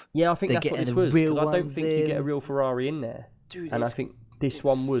of. Yeah, I think that's what this was. Real I don't ones think you get a in. real Ferrari in there. Dude, And I think this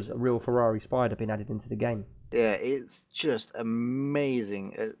one was a real Ferrari Spider being added into the game. Yeah, it's just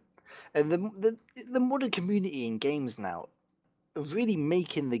amazing. And the modern community in games now are really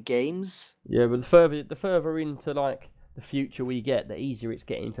making the games. Yeah, but the further into like the future we get, the easier it's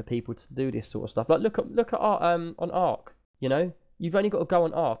getting for people to do this sort of stuff. Like look at on Ark. You know, you've only got to go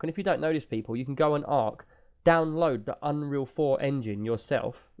on Ark, and if you don't know this, people, you can go on Ark, download the Unreal 4 engine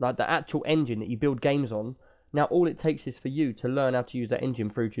yourself, like the actual engine that you build games on. Now all it takes is for you to learn how to use that engine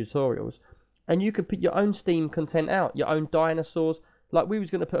through tutorials, and you can put your own Steam content out, your own dinosaurs. Like we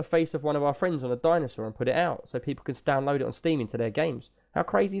was going to put a face of one of our friends on a dinosaur and put it out so people can download it on Steam into their games. How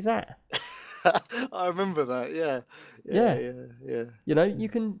crazy is that? I remember that. Yeah. You know, you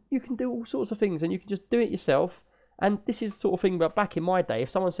can do all sorts of things and you can just do it yourself. And this is the sort of thing about back in my day, if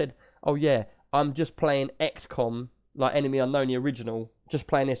someone said, oh yeah, I'm just playing XCOM, like Enemy Unknown, the original, just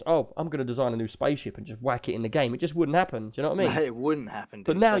playing this, oh, I'm going to design a new spaceship and just whack it in the game. It just wouldn't happen. Do you know what I mean? No, it wouldn't happen. Dude.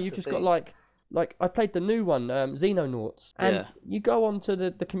 But now That's you've the just thing. got like I played the new one, Xenonauts, and you go onto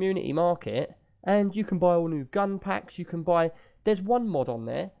the community market and you can buy all new gun packs. There's one mod on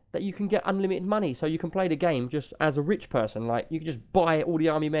there that you can get unlimited money, so you can play the game just as a rich person. Like you can just buy all the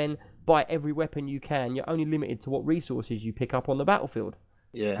army men, buy every weapon you can. You're only limited to what resources you pick up on the battlefield.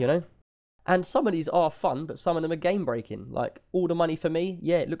 Yeah. You know. And some of these are fun, but some of them are game breaking. Like all the money for me,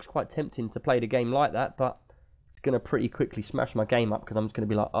 yeah, it looks quite tempting to play the game like that, but going to pretty quickly smash my game up because I'm just going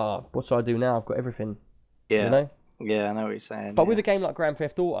to be like, what should I do now? I've got everything. Yeah. You know? Yeah, I know what you're saying. But with a game like Grand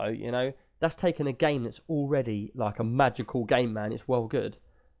Theft Auto, you know, that's taken a game that's already like a magical game, man. It's well good,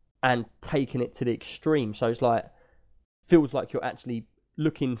 and taking it to the extreme. So it's like, feels like you're actually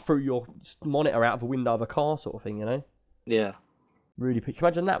looking through your monitor out of a window of a car sort of thing, you know? Yeah. Really, can you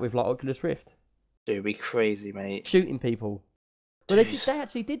imagine that with like Oculus Rift, Dude, it'd be crazy, mate. shooting people. Well, they Jeez.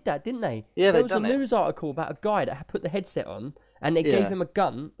 actually did that, didn't they? Yeah, There they've was a done it. news article about a guy that had put the headset on, and they Yeah. gave him a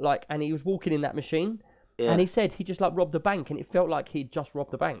gun, like, and he was walking in that machine, Yeah. and he said he just like robbed the bank, and it felt like he'd just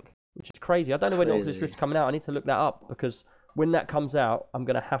robbed the bank, which is crazy. I don't know when Oculus Crazy. Rift's coming out. I need to look that up because when that comes out, I'm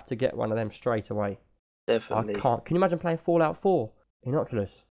gonna have to get one of them straight away. Definitely. I can't. Can you imagine playing Fallout 4 in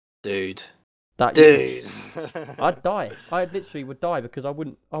Oculus? Dude. That Dude. I'd die. I literally would die because I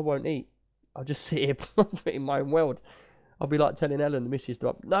won't eat. I'll just sit here in my own world. I'll be like telling Ellen, the missus,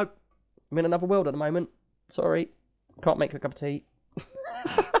 no, I'm in another world at the moment. Sorry, can't make a cup of tea.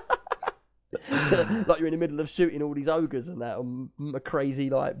 Like you're in the middle of shooting all these ogres and that, or crazy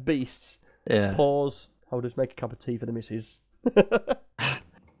like beasts. Yeah. Pause. I'll just make a cup of tea for the missus.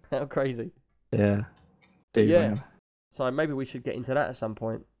 How crazy. Yeah. Dude, Yeah. man. So maybe we should get into that at some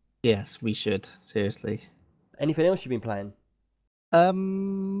point. Yes, we should. Seriously. Anything else you've been playing? I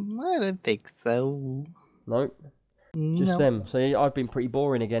don't think so. No, just No. them. So I've been pretty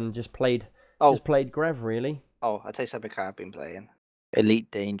boring again. Just played Grav really. Oh, I'll tell you something I've been playing.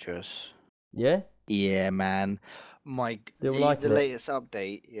 Elite Dangerous. Yeah. Yeah, man. Still The liking it? latest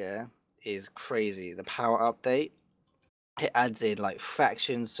update, yeah, is crazy. The power update. It adds in like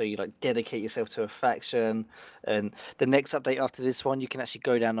factions, so you like dedicate yourself to a faction. And the next update after this one, you can actually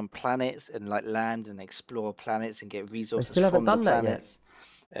go down on planets and like land and explore planets and get resources still haven't from the done that yet. planets.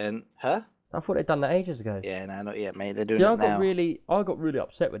 And huh? I thought they'd done that ages ago. Yeah, no, not yet, mate. They're doing See, it I now. got really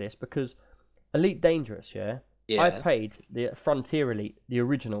upset with this because Elite Dangerous, yeah. Yeah, I played the Frontier Elite, the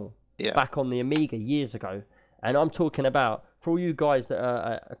original, yeah, back on the Amiga years ago, and I'm talking about for all you guys that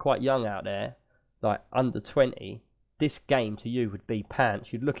are quite young out there, like under 20. This game to you would be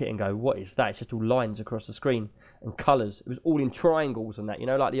pants. You'd look at it and go, "What is that?" It's just all lines across the screen and colours. It was all in triangles and that, you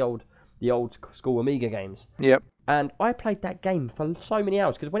know, like the old school Amiga games. yep, And I played that game for so many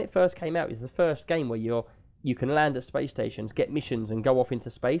hours because when it first came out, it's the first game where you can land at space stations, get missions, and go off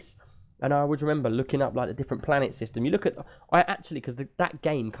into space. And I always remember looking up like the different planet system. You look at because that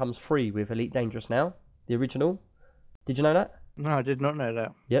game comes free with Elite Dangerous now, the original. Did you know that? No, I did not know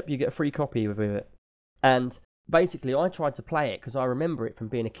that. Yep, you get a free copy with it. And basically, I tried to play it because I remember it from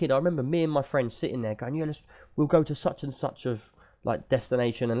being a kid. I remember me and my friends sitting there going, "Yeah, we'll go to such and such of like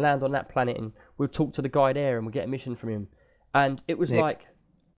destination and land on that planet, and we'll talk to the guy there, and we'll get a mission from him." And it was Nick. like,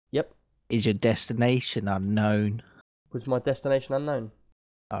 "Yep, Is your destination unknown? was my destination unknown."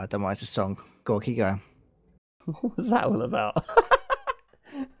 Oh, I don't mind, it's a song. Go on, keep going. What was that all about?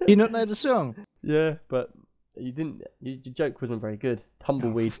 Do you not know the song? Yeah, but you didn't. Your joke wasn't very good.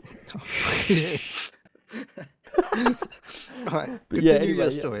 Tumbleweed. Right, But yeah, continue anyway,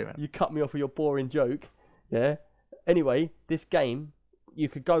 your story, man. you cut me off with your boring joke. Yeah. Anyway, this game, you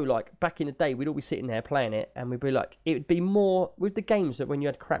could go like back in the day. We'd all be sitting there playing it, and we'd be like, it would be more with the games that when you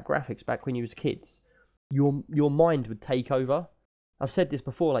had crap graphics back when you was kids, your mind would take over. I've said this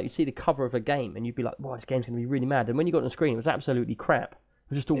before. Like you see the cover of a game, and you'd be like, "Wow, this game's gonna be really mad." And when you got on the screen, it was absolutely crap.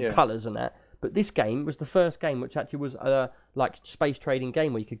 It was just all Yeah. colours and that. But this game was the first game which actually was a like space trading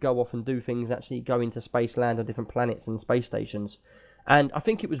game where you could go off and do things, actually go into space, land on different planets and space stations. And I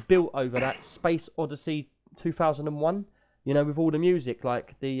think it was built over that Space Odyssey 2001, you know, with all the music,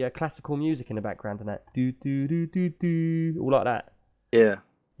 like the classical music in the background and that, do do do do do, all like that. Yeah.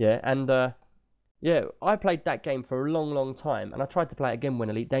 Yeah, and yeah, I played that game for a long, long time, and I tried to play it again when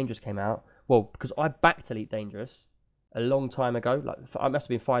Elite Dangerous came out. Well, because I backed Elite Dangerous a long time ago, like I must have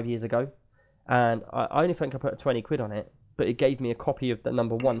been 5 years ago. And I only think I put 20 quid on it, but it gave me a copy of the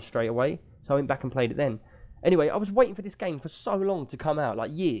number one straight away, so I went back and played it then. Anyway, I was waiting for this game for so long to come out,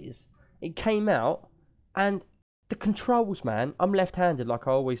 like years. It came out, and the controls, man, I'm left-handed like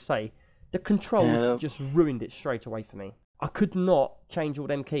I always say, the controls just ruined it straight away for me. I could not change all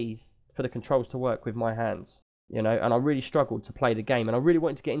them keys for the controls to work with my hands, you know, and I really struggled to play the game, and I really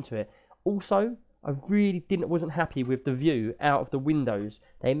wanted to get into it. Also, I really wasn't happy with the view out of the windows.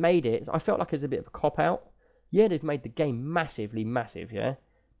 They made it, I felt like it was a bit of a cop-out. Yeah, they've made the game massively massive, yeah?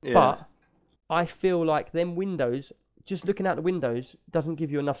 But I feel like them windows, just looking out the windows, doesn't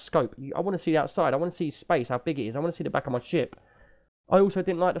give you enough scope. I want to see the outside. I want to see space, how big it is. I want to see the back of my ship. I also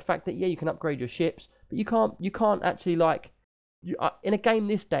didn't like the fact that, yeah, you can upgrade your ships, but you can't actually, like, in a game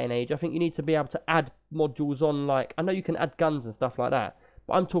this day and age, I think you need to be able to add modules on, like, I know you can add guns and stuff like that,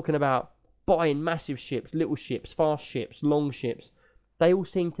 but I'm talking about buying massive ships, little ships, fast ships, long ships. They all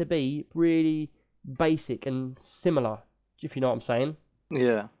seem to be really basic and similar, if you know what I'm saying.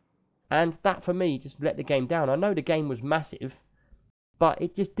 Yeah. And that, for me, just let the game down. I know the game was massive, but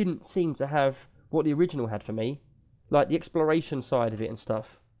it just didn't seem to have what the original had for me. Like the exploration side of it and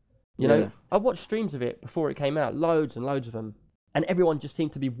stuff. You know, I watched streams of it before it came out, loads and loads of them. and everyone just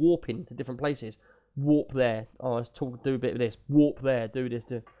seemed to be warping to different places. Warp there. Oh, let's do a bit of this. Warp there. Do this.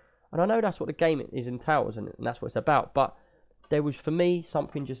 And I know that's what the game is entails, and that's what it's about. But there was, for me,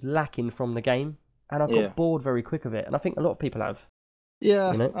 something just lacking from the game, and I got bored very quick of it. And I think a lot of people have.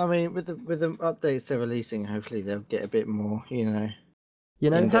 Yeah, you know? I mean, with the updates they're releasing, hopefully they'll get a bit more,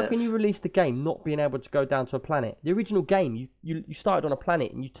 How can you release the game not being able to go down to a planet? The original game, you started on a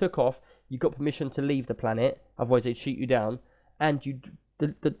planet and you took off. You got permission to leave the planet, otherwise they'd shoot you down. And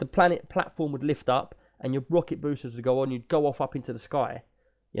the planet platform would lift up, and your rocket boosters would go on. You'd go off up into the sky,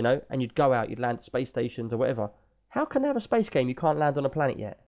 and you'd go out. You'd land at space stations or whatever. How can they have a space game you can't land on a planet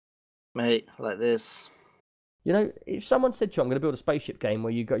yet? Mate, like this. If someone said to you, I'm going to build a spaceship game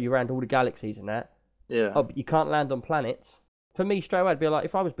where you around all the galaxies and that, oh, but you can't land on planets. For me, straight away, I'd be like,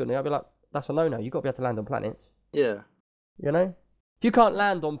 if I was building it, I'd be like, that's a no-no. You've got to be able to land on planets. Yeah. If you can't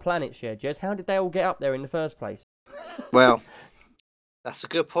land on planets, Jez, how did they all get up there in the first place? Well, that's a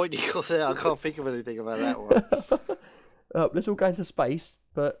good point you got there. I can't think of anything about that one. Let's all go into space,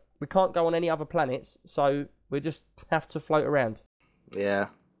 but we can't go on any other planets, so we just have to float around. Yeah.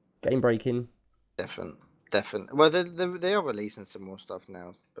 Game breaking. Definitely. Well, they are releasing some more stuff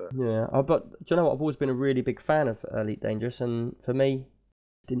now. But yeah, but do you know what? I've always been a really big fan of Elite Dangerous, and for me,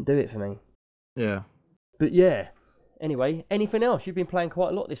 it didn't do it for me. Yeah. But yeah. Anyway, anything else? You've been playing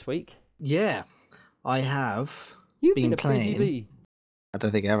quite a lot this week. Yeah, I have. You've been playing. Busy bee. I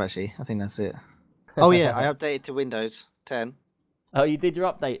don't think I have actually. I think that's it. Oh yeah, I updated to Windows 10. Oh, you did your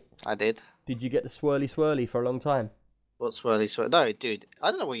update? I did. Did you get the swirly for a long time? What swirly? No, dude.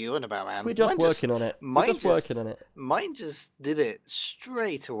 I don't know what you're on about, man. We're just working on it. Mine just did it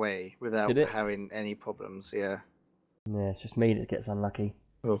straight away without having any problems. Yeah. Yeah, it's just me that gets unlucky.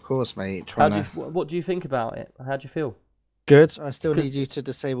 Well, of course, mate. What do you think about it? How do you feel? Good. I still need you to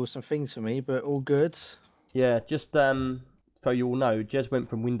disable some things for me, but all good. Yeah, just so you all know, Jez went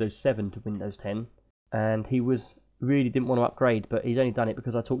from Windows 7 to Windows 10, and he really didn't want to upgrade, but he's only done it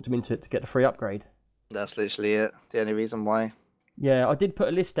because I talked him into it to get the free upgrade. That's literally it. The only reason why. Yeah, I did put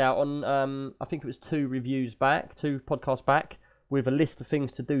a list out on, I think it was 2 podcasts back, with a list of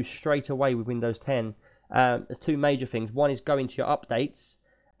things to do straight away with Windows 10. There's 2 major things. One is going to your updates,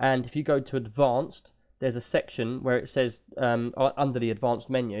 and if you go to Advanced, there's a section where it says, under the Advanced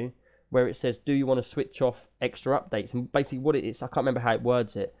menu, where it says, do you want to switch off extra updates? And basically what it is, I can't remember how it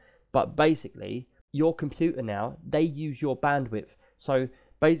words it, but basically, your computer now, they use your bandwidth. So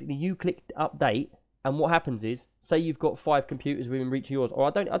basically, you click update, and what happens is, say you've got 5 computers within reach of yours, or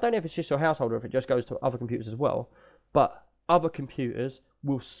I don't know if it's just your household or if it just goes to other computers as well, but other computers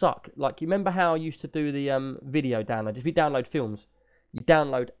will suck. Like, you remember how I used to do the video download? If you download films, you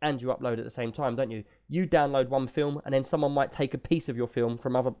download and you upload at the same time, don't you? You download one film, and then someone might take a piece of your film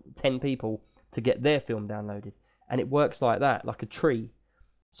from other 10 people to get their film downloaded. And it works like that, like a tree.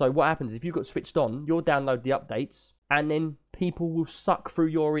 So what happens is, if you've got switched on, you'll download the updates, and then people will suck through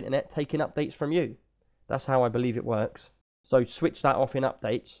your internet taking updates from you. That's how I believe it works. So switch that off in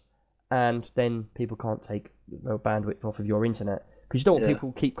updates, and then people can't take the bandwidth off of your internet. Because you don't want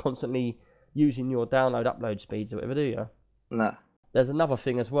people keep constantly using your download-upload speeds or whatever, do you? No. There's another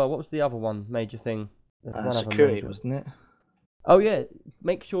thing as well. What was the other major thing? Security, wasn't it? Oh yeah,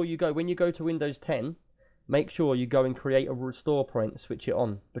 make sure when you go to Windows 10, make sure you go and create a restore point, switch it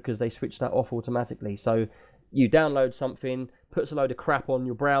on, because they switch that off automatically. So you download something, puts a load of crap on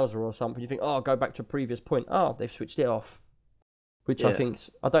your browser or something, you think, oh, I'll go back to a previous point. Oh, they've switched it off. Which I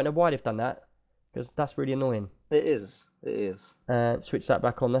don't know why they've done that, because that's really annoying. It is. Switch that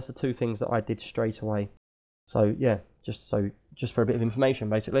back on. That's the 2 things that I did straight away. So yeah, just for a bit of information,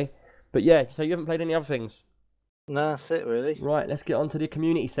 basically. But yeah, so you haven't played any other things? No, that's it, really. Right, let's get on to the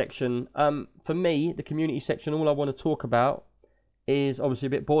community section. For me, the community section, all I want to talk about is, obviously a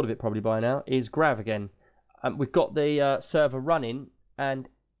bit bored of it probably by now, is Grav again. We've got the server running, and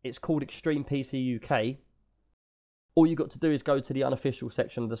it's called Extreme PC UK. All you've got to do is go to the unofficial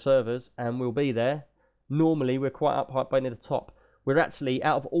section of the servers, and we'll be there. Normally, we're quite up high near the top. We're actually,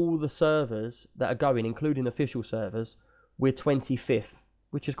 out of all the servers that are going, including official servers, we're 25th,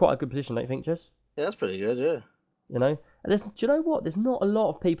 which is quite a good position, don't you think, Jess? Yeah, that's pretty good, yeah. And do you know what? There's not a lot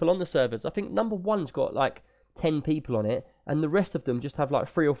of people on the servers. I think number 1's got like 10 people on it, and the rest of them just have like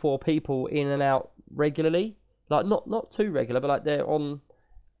 3 or 4 people in and out regularly. Like, not too regular, but like they're on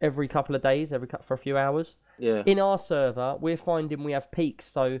every couple of days, for a few hours. Yeah. In our server, we're finding we have peaks,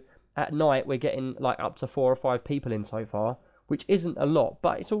 so at night we're getting like up to 4 or 5 people in so far, which isn't a lot,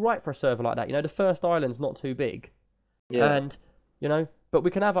 but it's all right for a server like that. The first island's not too big. Yeah. And, but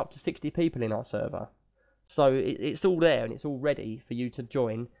we can have up to 60 people in our server. So it's all there, and it's all ready for you to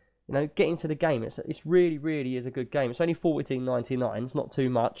join. You know, get into the game. It's really, really is a good game. It's only $14.99. It's not too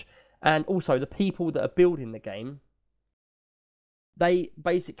much. And also, the people that are building the game, they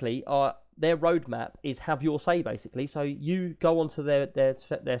basically are, their roadmap is have your say, basically. So you go onto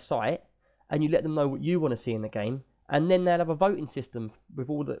their site and you let them know what you want to see in the game. And then they'll have a voting system with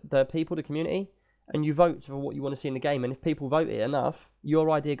all the people, the community. And you vote for what you want to see in the game. And if people vote it enough,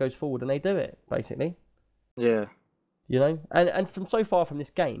 your idea goes forward and they do it, basically. Yeah. You know, and from so far from this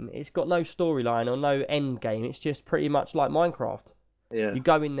game, it's got no storyline or no end game. It's just pretty much like Minecraft. Yeah. You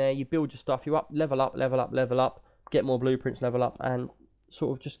go in there, you build your stuff, you level up, get more blueprints, level up, and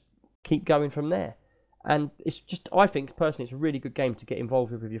sort of just keep going from there. And it's just, I think personally, it's a really good game to get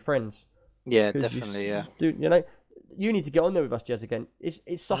involved with your friends. Yeah, definitely. You know, you need to get on there with us, Jez, again.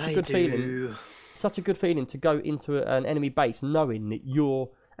 It's such a good feeling. Such a good feeling to go into an enemy base knowing that you're.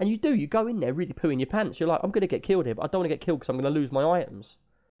 And you go in there really pooing your pants. You're like, I'm going to get killed here, but I don't want to get killed because I'm going to lose my items.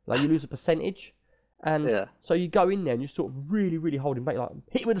 Like, you lose a percentage. And so you go in there and you're sort of really, really holding back. Like,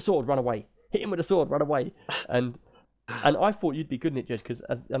 hit him with a sword, run away. Hit him with a sword, run away. And I thought you'd be good in it, Jez, because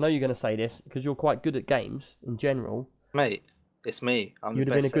I know you're going to say this, because you're quite good at games in general. Mate, it's me. You'd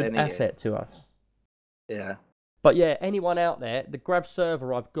have been a good asset to us. Yeah. But yeah, anyone out there, the Grab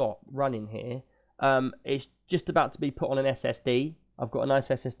server I've got running here, it's just about to be put on an SSD. I've got a nice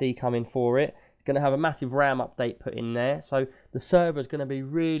SSD coming for it. It's going to have a massive RAM update put in there. So the server's going to be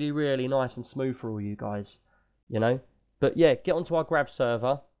really, really nice and smooth for all you guys, you know. But yeah, get onto our Grab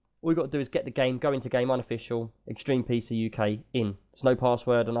server. All you've got to do is get the game, go into game unofficial, Extreme PC UK in. There's no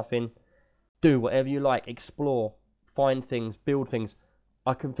password or nothing. Do whatever you like. Explore. Find things. Build things.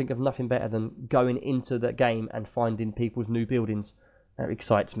 I can think of nothing better than going into the game and finding people's new buildings. That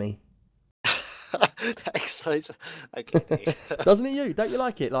excites me. That excites. Okay. Doesn't it you? Don't you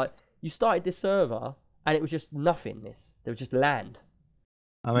like it? Like, you started this server and it was just nothingness. There was just land.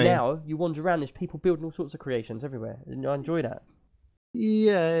 I mean, now you wander around, there's people building all sorts of creations everywhere. And I enjoy that.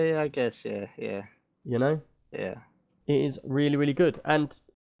 Yeah, I guess, yeah. You know? Yeah. It is really, really good. And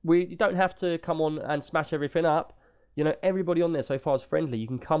you don't have to come on and smash everything up. You know, everybody on there so far is friendly. You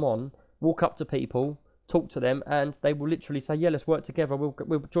can come on, walk up to people, talk to them, and they will literally say, yeah, let's work together.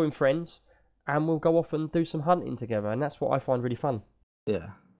 We'll join friends, and we'll go off and do some hunting together. And that's what I find really fun. Yeah.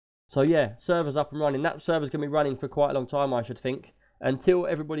 So yeah, server's up and running. That server's going to be running for quite a long time, I should think, until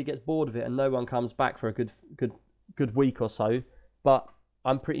everybody gets bored of it and no one comes back for a good week or so. But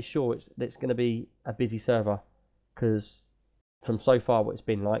I'm pretty sure it's going to be a busy server, because from so far what it's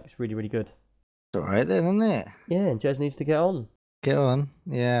been like, it's really, really good. It's alright then, isn't it? Yeah, and Jez needs to get on. Get on.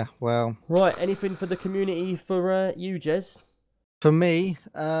 Yeah, well. Right, anything for the community for you, Jez? For me,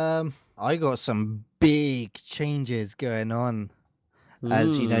 I got some big changes going on,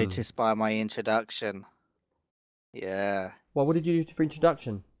 as you noticed by my introduction. Yeah. Well, what did you do for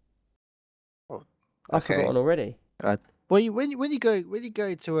introduction? Oh, I've okay. forgotten already. Well, when you go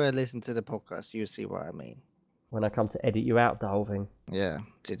to listen to the podcast, you'll see what I mean. When I come to edit you out the whole thing. Yeah,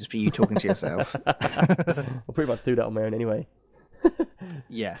 it'll just be you talking to yourself. I'll pretty much do that on my own anyway.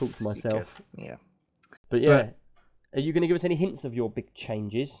 Yes. Talk to myself. Yeah. But yeah, are you going to give us any hints of your big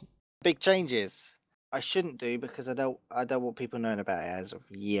changes? Big changes. I shouldn't do, because I don't want people knowing about it as of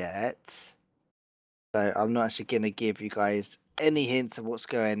yet. So I'm not actually going to give you guys any hints of what's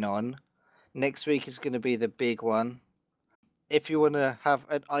going on. Next week is going to be the big one. If you want to have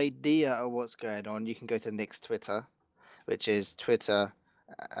an idea of what's going on, you can go to Nick's Twitter, which is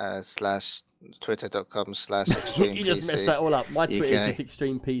twitter.com/extremepc. You just messed that all up. My Twitter is just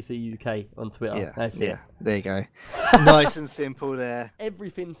Extreme PC UK on Twitter. Yeah, That's it. There you go. Nice and simple there.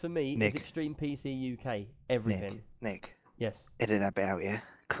 Everything for me Nick. is Extreme PC UK. Everything. Nick. Yes. Edit that bit out, yeah?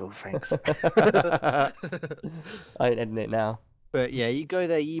 Cool, thanks. I ain't editing it now. But yeah, you go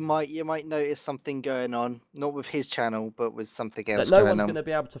there, you might notice something going on, not with his channel, but with something else But no going one's on. going to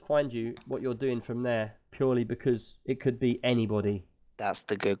be able to find you, what you're doing from there, purely because it could be anybody. That's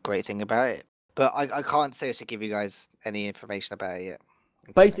the great thing about it. But I can't seriously give you guys any information about it yet.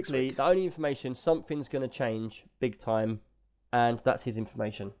 Basically, the only information, something's going to change big time, and that's his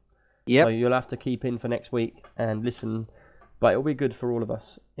information. Yep. So you'll have to keep in for next week and listen, but it'll be good for all of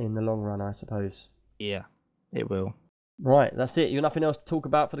us in the long run, I suppose. Yeah, it will. Right, that's it. You got nothing else to talk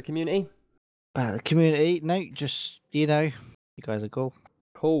about for the community? About the community? No, just, you guys are cool.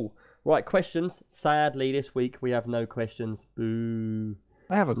 Cool. Right, questions. Sadly, this week we have no questions. Boo.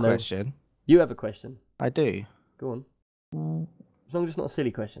 I have a question. You have a question? I do. Go on. As long as it's not a silly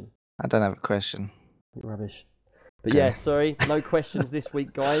question. I don't have a question. You're rubbish. But Okay. yeah, sorry, no questions this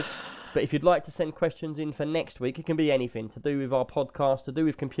week, guys. But if you'd like to send questions in for next week, it can be anything to do with our podcast, to do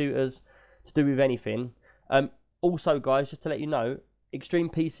with computers, to do with anything. Also, guys, just to let you know,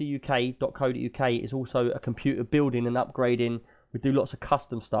 extremepcuk.co.uk is also a computer building and upgrading. We do lots of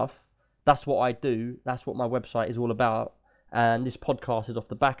custom stuff. That's what I do. That's what my website is all about. And this podcast is off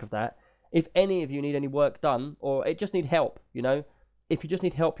the back of that. If any of you need any work done, or it just need help, you know, if you just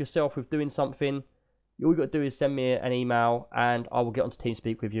need help yourself with doing something, all you got to do is send me an email and I will get onto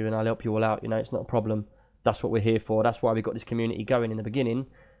TeamSpeak with you and I'll help you all out. You know, it's not a problem. That's what we're here for. That's why we got this community going in the beginning,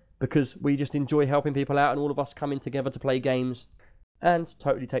 because we just enjoy helping people out and all of us coming together to play games and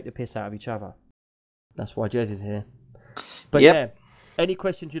totally take the piss out of each other. That's why Jez is here. But yeah, any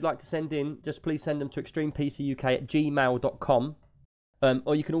questions you'd like to send in, just please send them to extremepcuk@gmail.com.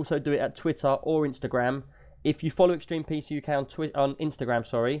 Or you can also do it at Twitter or Instagram. If you follow Extreme PC UK on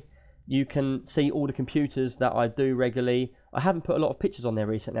Instagram, you can see all the computers that I do regularly. I haven't put a lot of pictures on there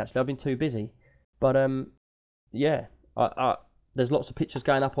recently, actually. I've been too busy. But yeah, there's lots of pictures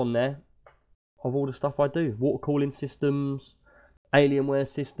going up on there of all the stuff I do. Water cooling systems, Alienware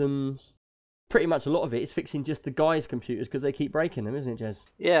systems. Pretty much a lot of it is fixing just the guys' computers because they keep breaking them, isn't it, Jez?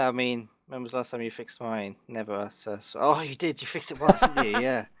 Yeah, I mean, when was the last time you fixed mine? Never. Oh, you did. You fixed it once, didn't you?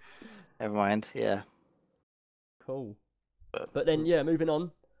 Yeah. Never mind. Yeah. Cool. But then, yeah, moving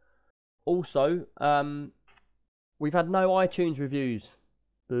on. Also, we've had no iTunes reviews.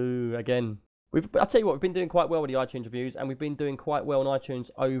 Boo, again. I'll tell you what, we've been doing quite well with the iTunes reviews, and we've been doing quite well on iTunes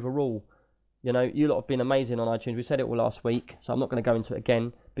overall. You know, you lot have been amazing on iTunes. We said it all last week, so I'm not going to go into it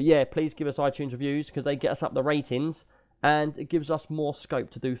again. But yeah, please give us iTunes reviews because they get us up the ratings and it gives us more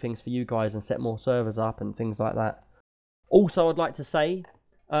scope to do things for you guys and set more servers up and things like that. Also, I'd like to say,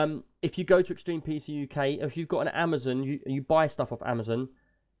 if you go to Extreme PC UK, if you've got an Amazon, you buy stuff off Amazon,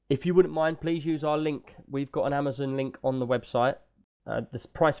 if you wouldn't mind, please use our link. We've got an Amazon link on the website. The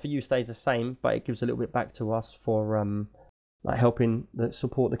price for you stays the same, but it gives a little bit back to us for like helping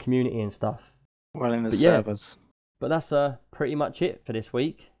support the community and stuff. Running the servers. But that's pretty much it for this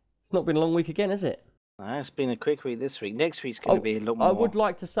week. It's not been a long week again, has it? No, it's been a quick week this week. Next week's going to be a lot more. I would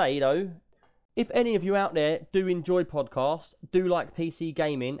like to say, though, if any of you out there do enjoy podcasts, do like PC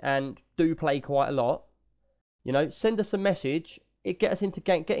gaming, and do play quite a lot, you know, send us a message. Get us into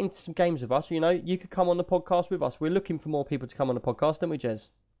get into some games with us. You know, you could come on the podcast with us. We're looking for more people to come on the podcast, aren't we, Jez?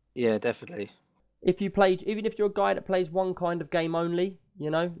 Yeah, definitely. If you played, even if you're a guy that plays one kind of game only, you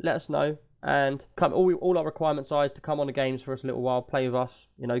know, let us know. And come. All our requirements are is to come on the games for us a little while, play with us,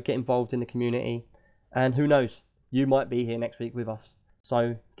 you know, get involved in the community. And who knows, you might be here next week with us.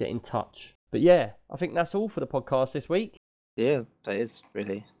 So get in touch. But yeah, I think that's all for the podcast this week. Yeah, that is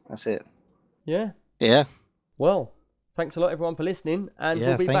really. That's it. Yeah? Yeah. Well, thanks a lot everyone for listening. And yeah,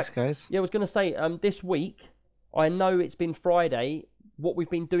 we'll be thanks back. Guys. Yeah, I was going to say, this week, I know it's been Friday. What we've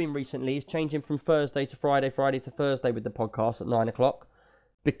been doing recently is changing from Thursday to Friday, Friday to Thursday with the podcast at 9 o'clock.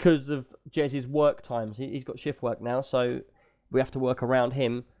 Because of Jez's work times. He's got shift work now, so we have to work around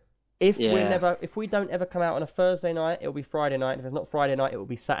him. If we don't ever come out on a Thursday night, it'll be Friday night. If it's not Friday night, it will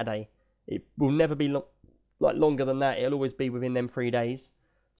be Saturday. It will never be longer than that. It'll always be within them 3 days.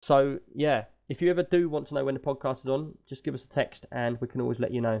 So yeah, if you ever do want to know when the podcast is on, just give us a text and we can always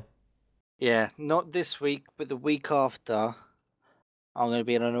let you know. Yeah, not this week, but the week after, I'm going to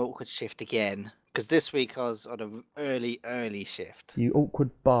be on an awkward shift again. Because this week I was on an early shift. You awkward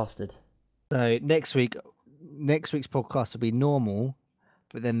bastard. So next week's podcast will be normal,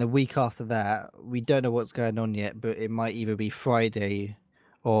 but then the week after that, we don't know what's going on yet, but it might either be Friday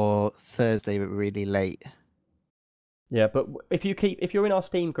or Thursday, but really late. Yeah, but if you're in our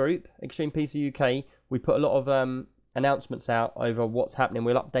Steam group, Extreme PC UK, we put a lot of announcements out over what's happening.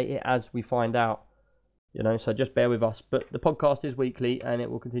 We'll update it as we find out, you know, so just bear with us. But the podcast is weekly and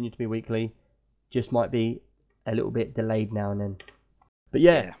it will continue to be weekly. Just might be a little bit delayed now and then. But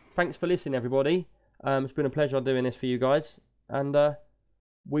yeah, thanks for listening, everybody. It's been a pleasure doing this for you guys. And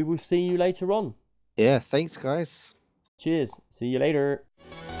we will see you later on. Yeah, thanks, guys. Cheers. See you later.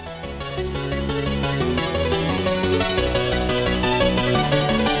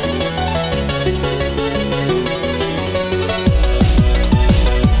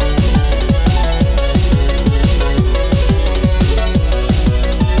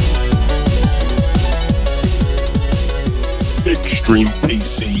 Extreme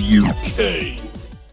PC UK.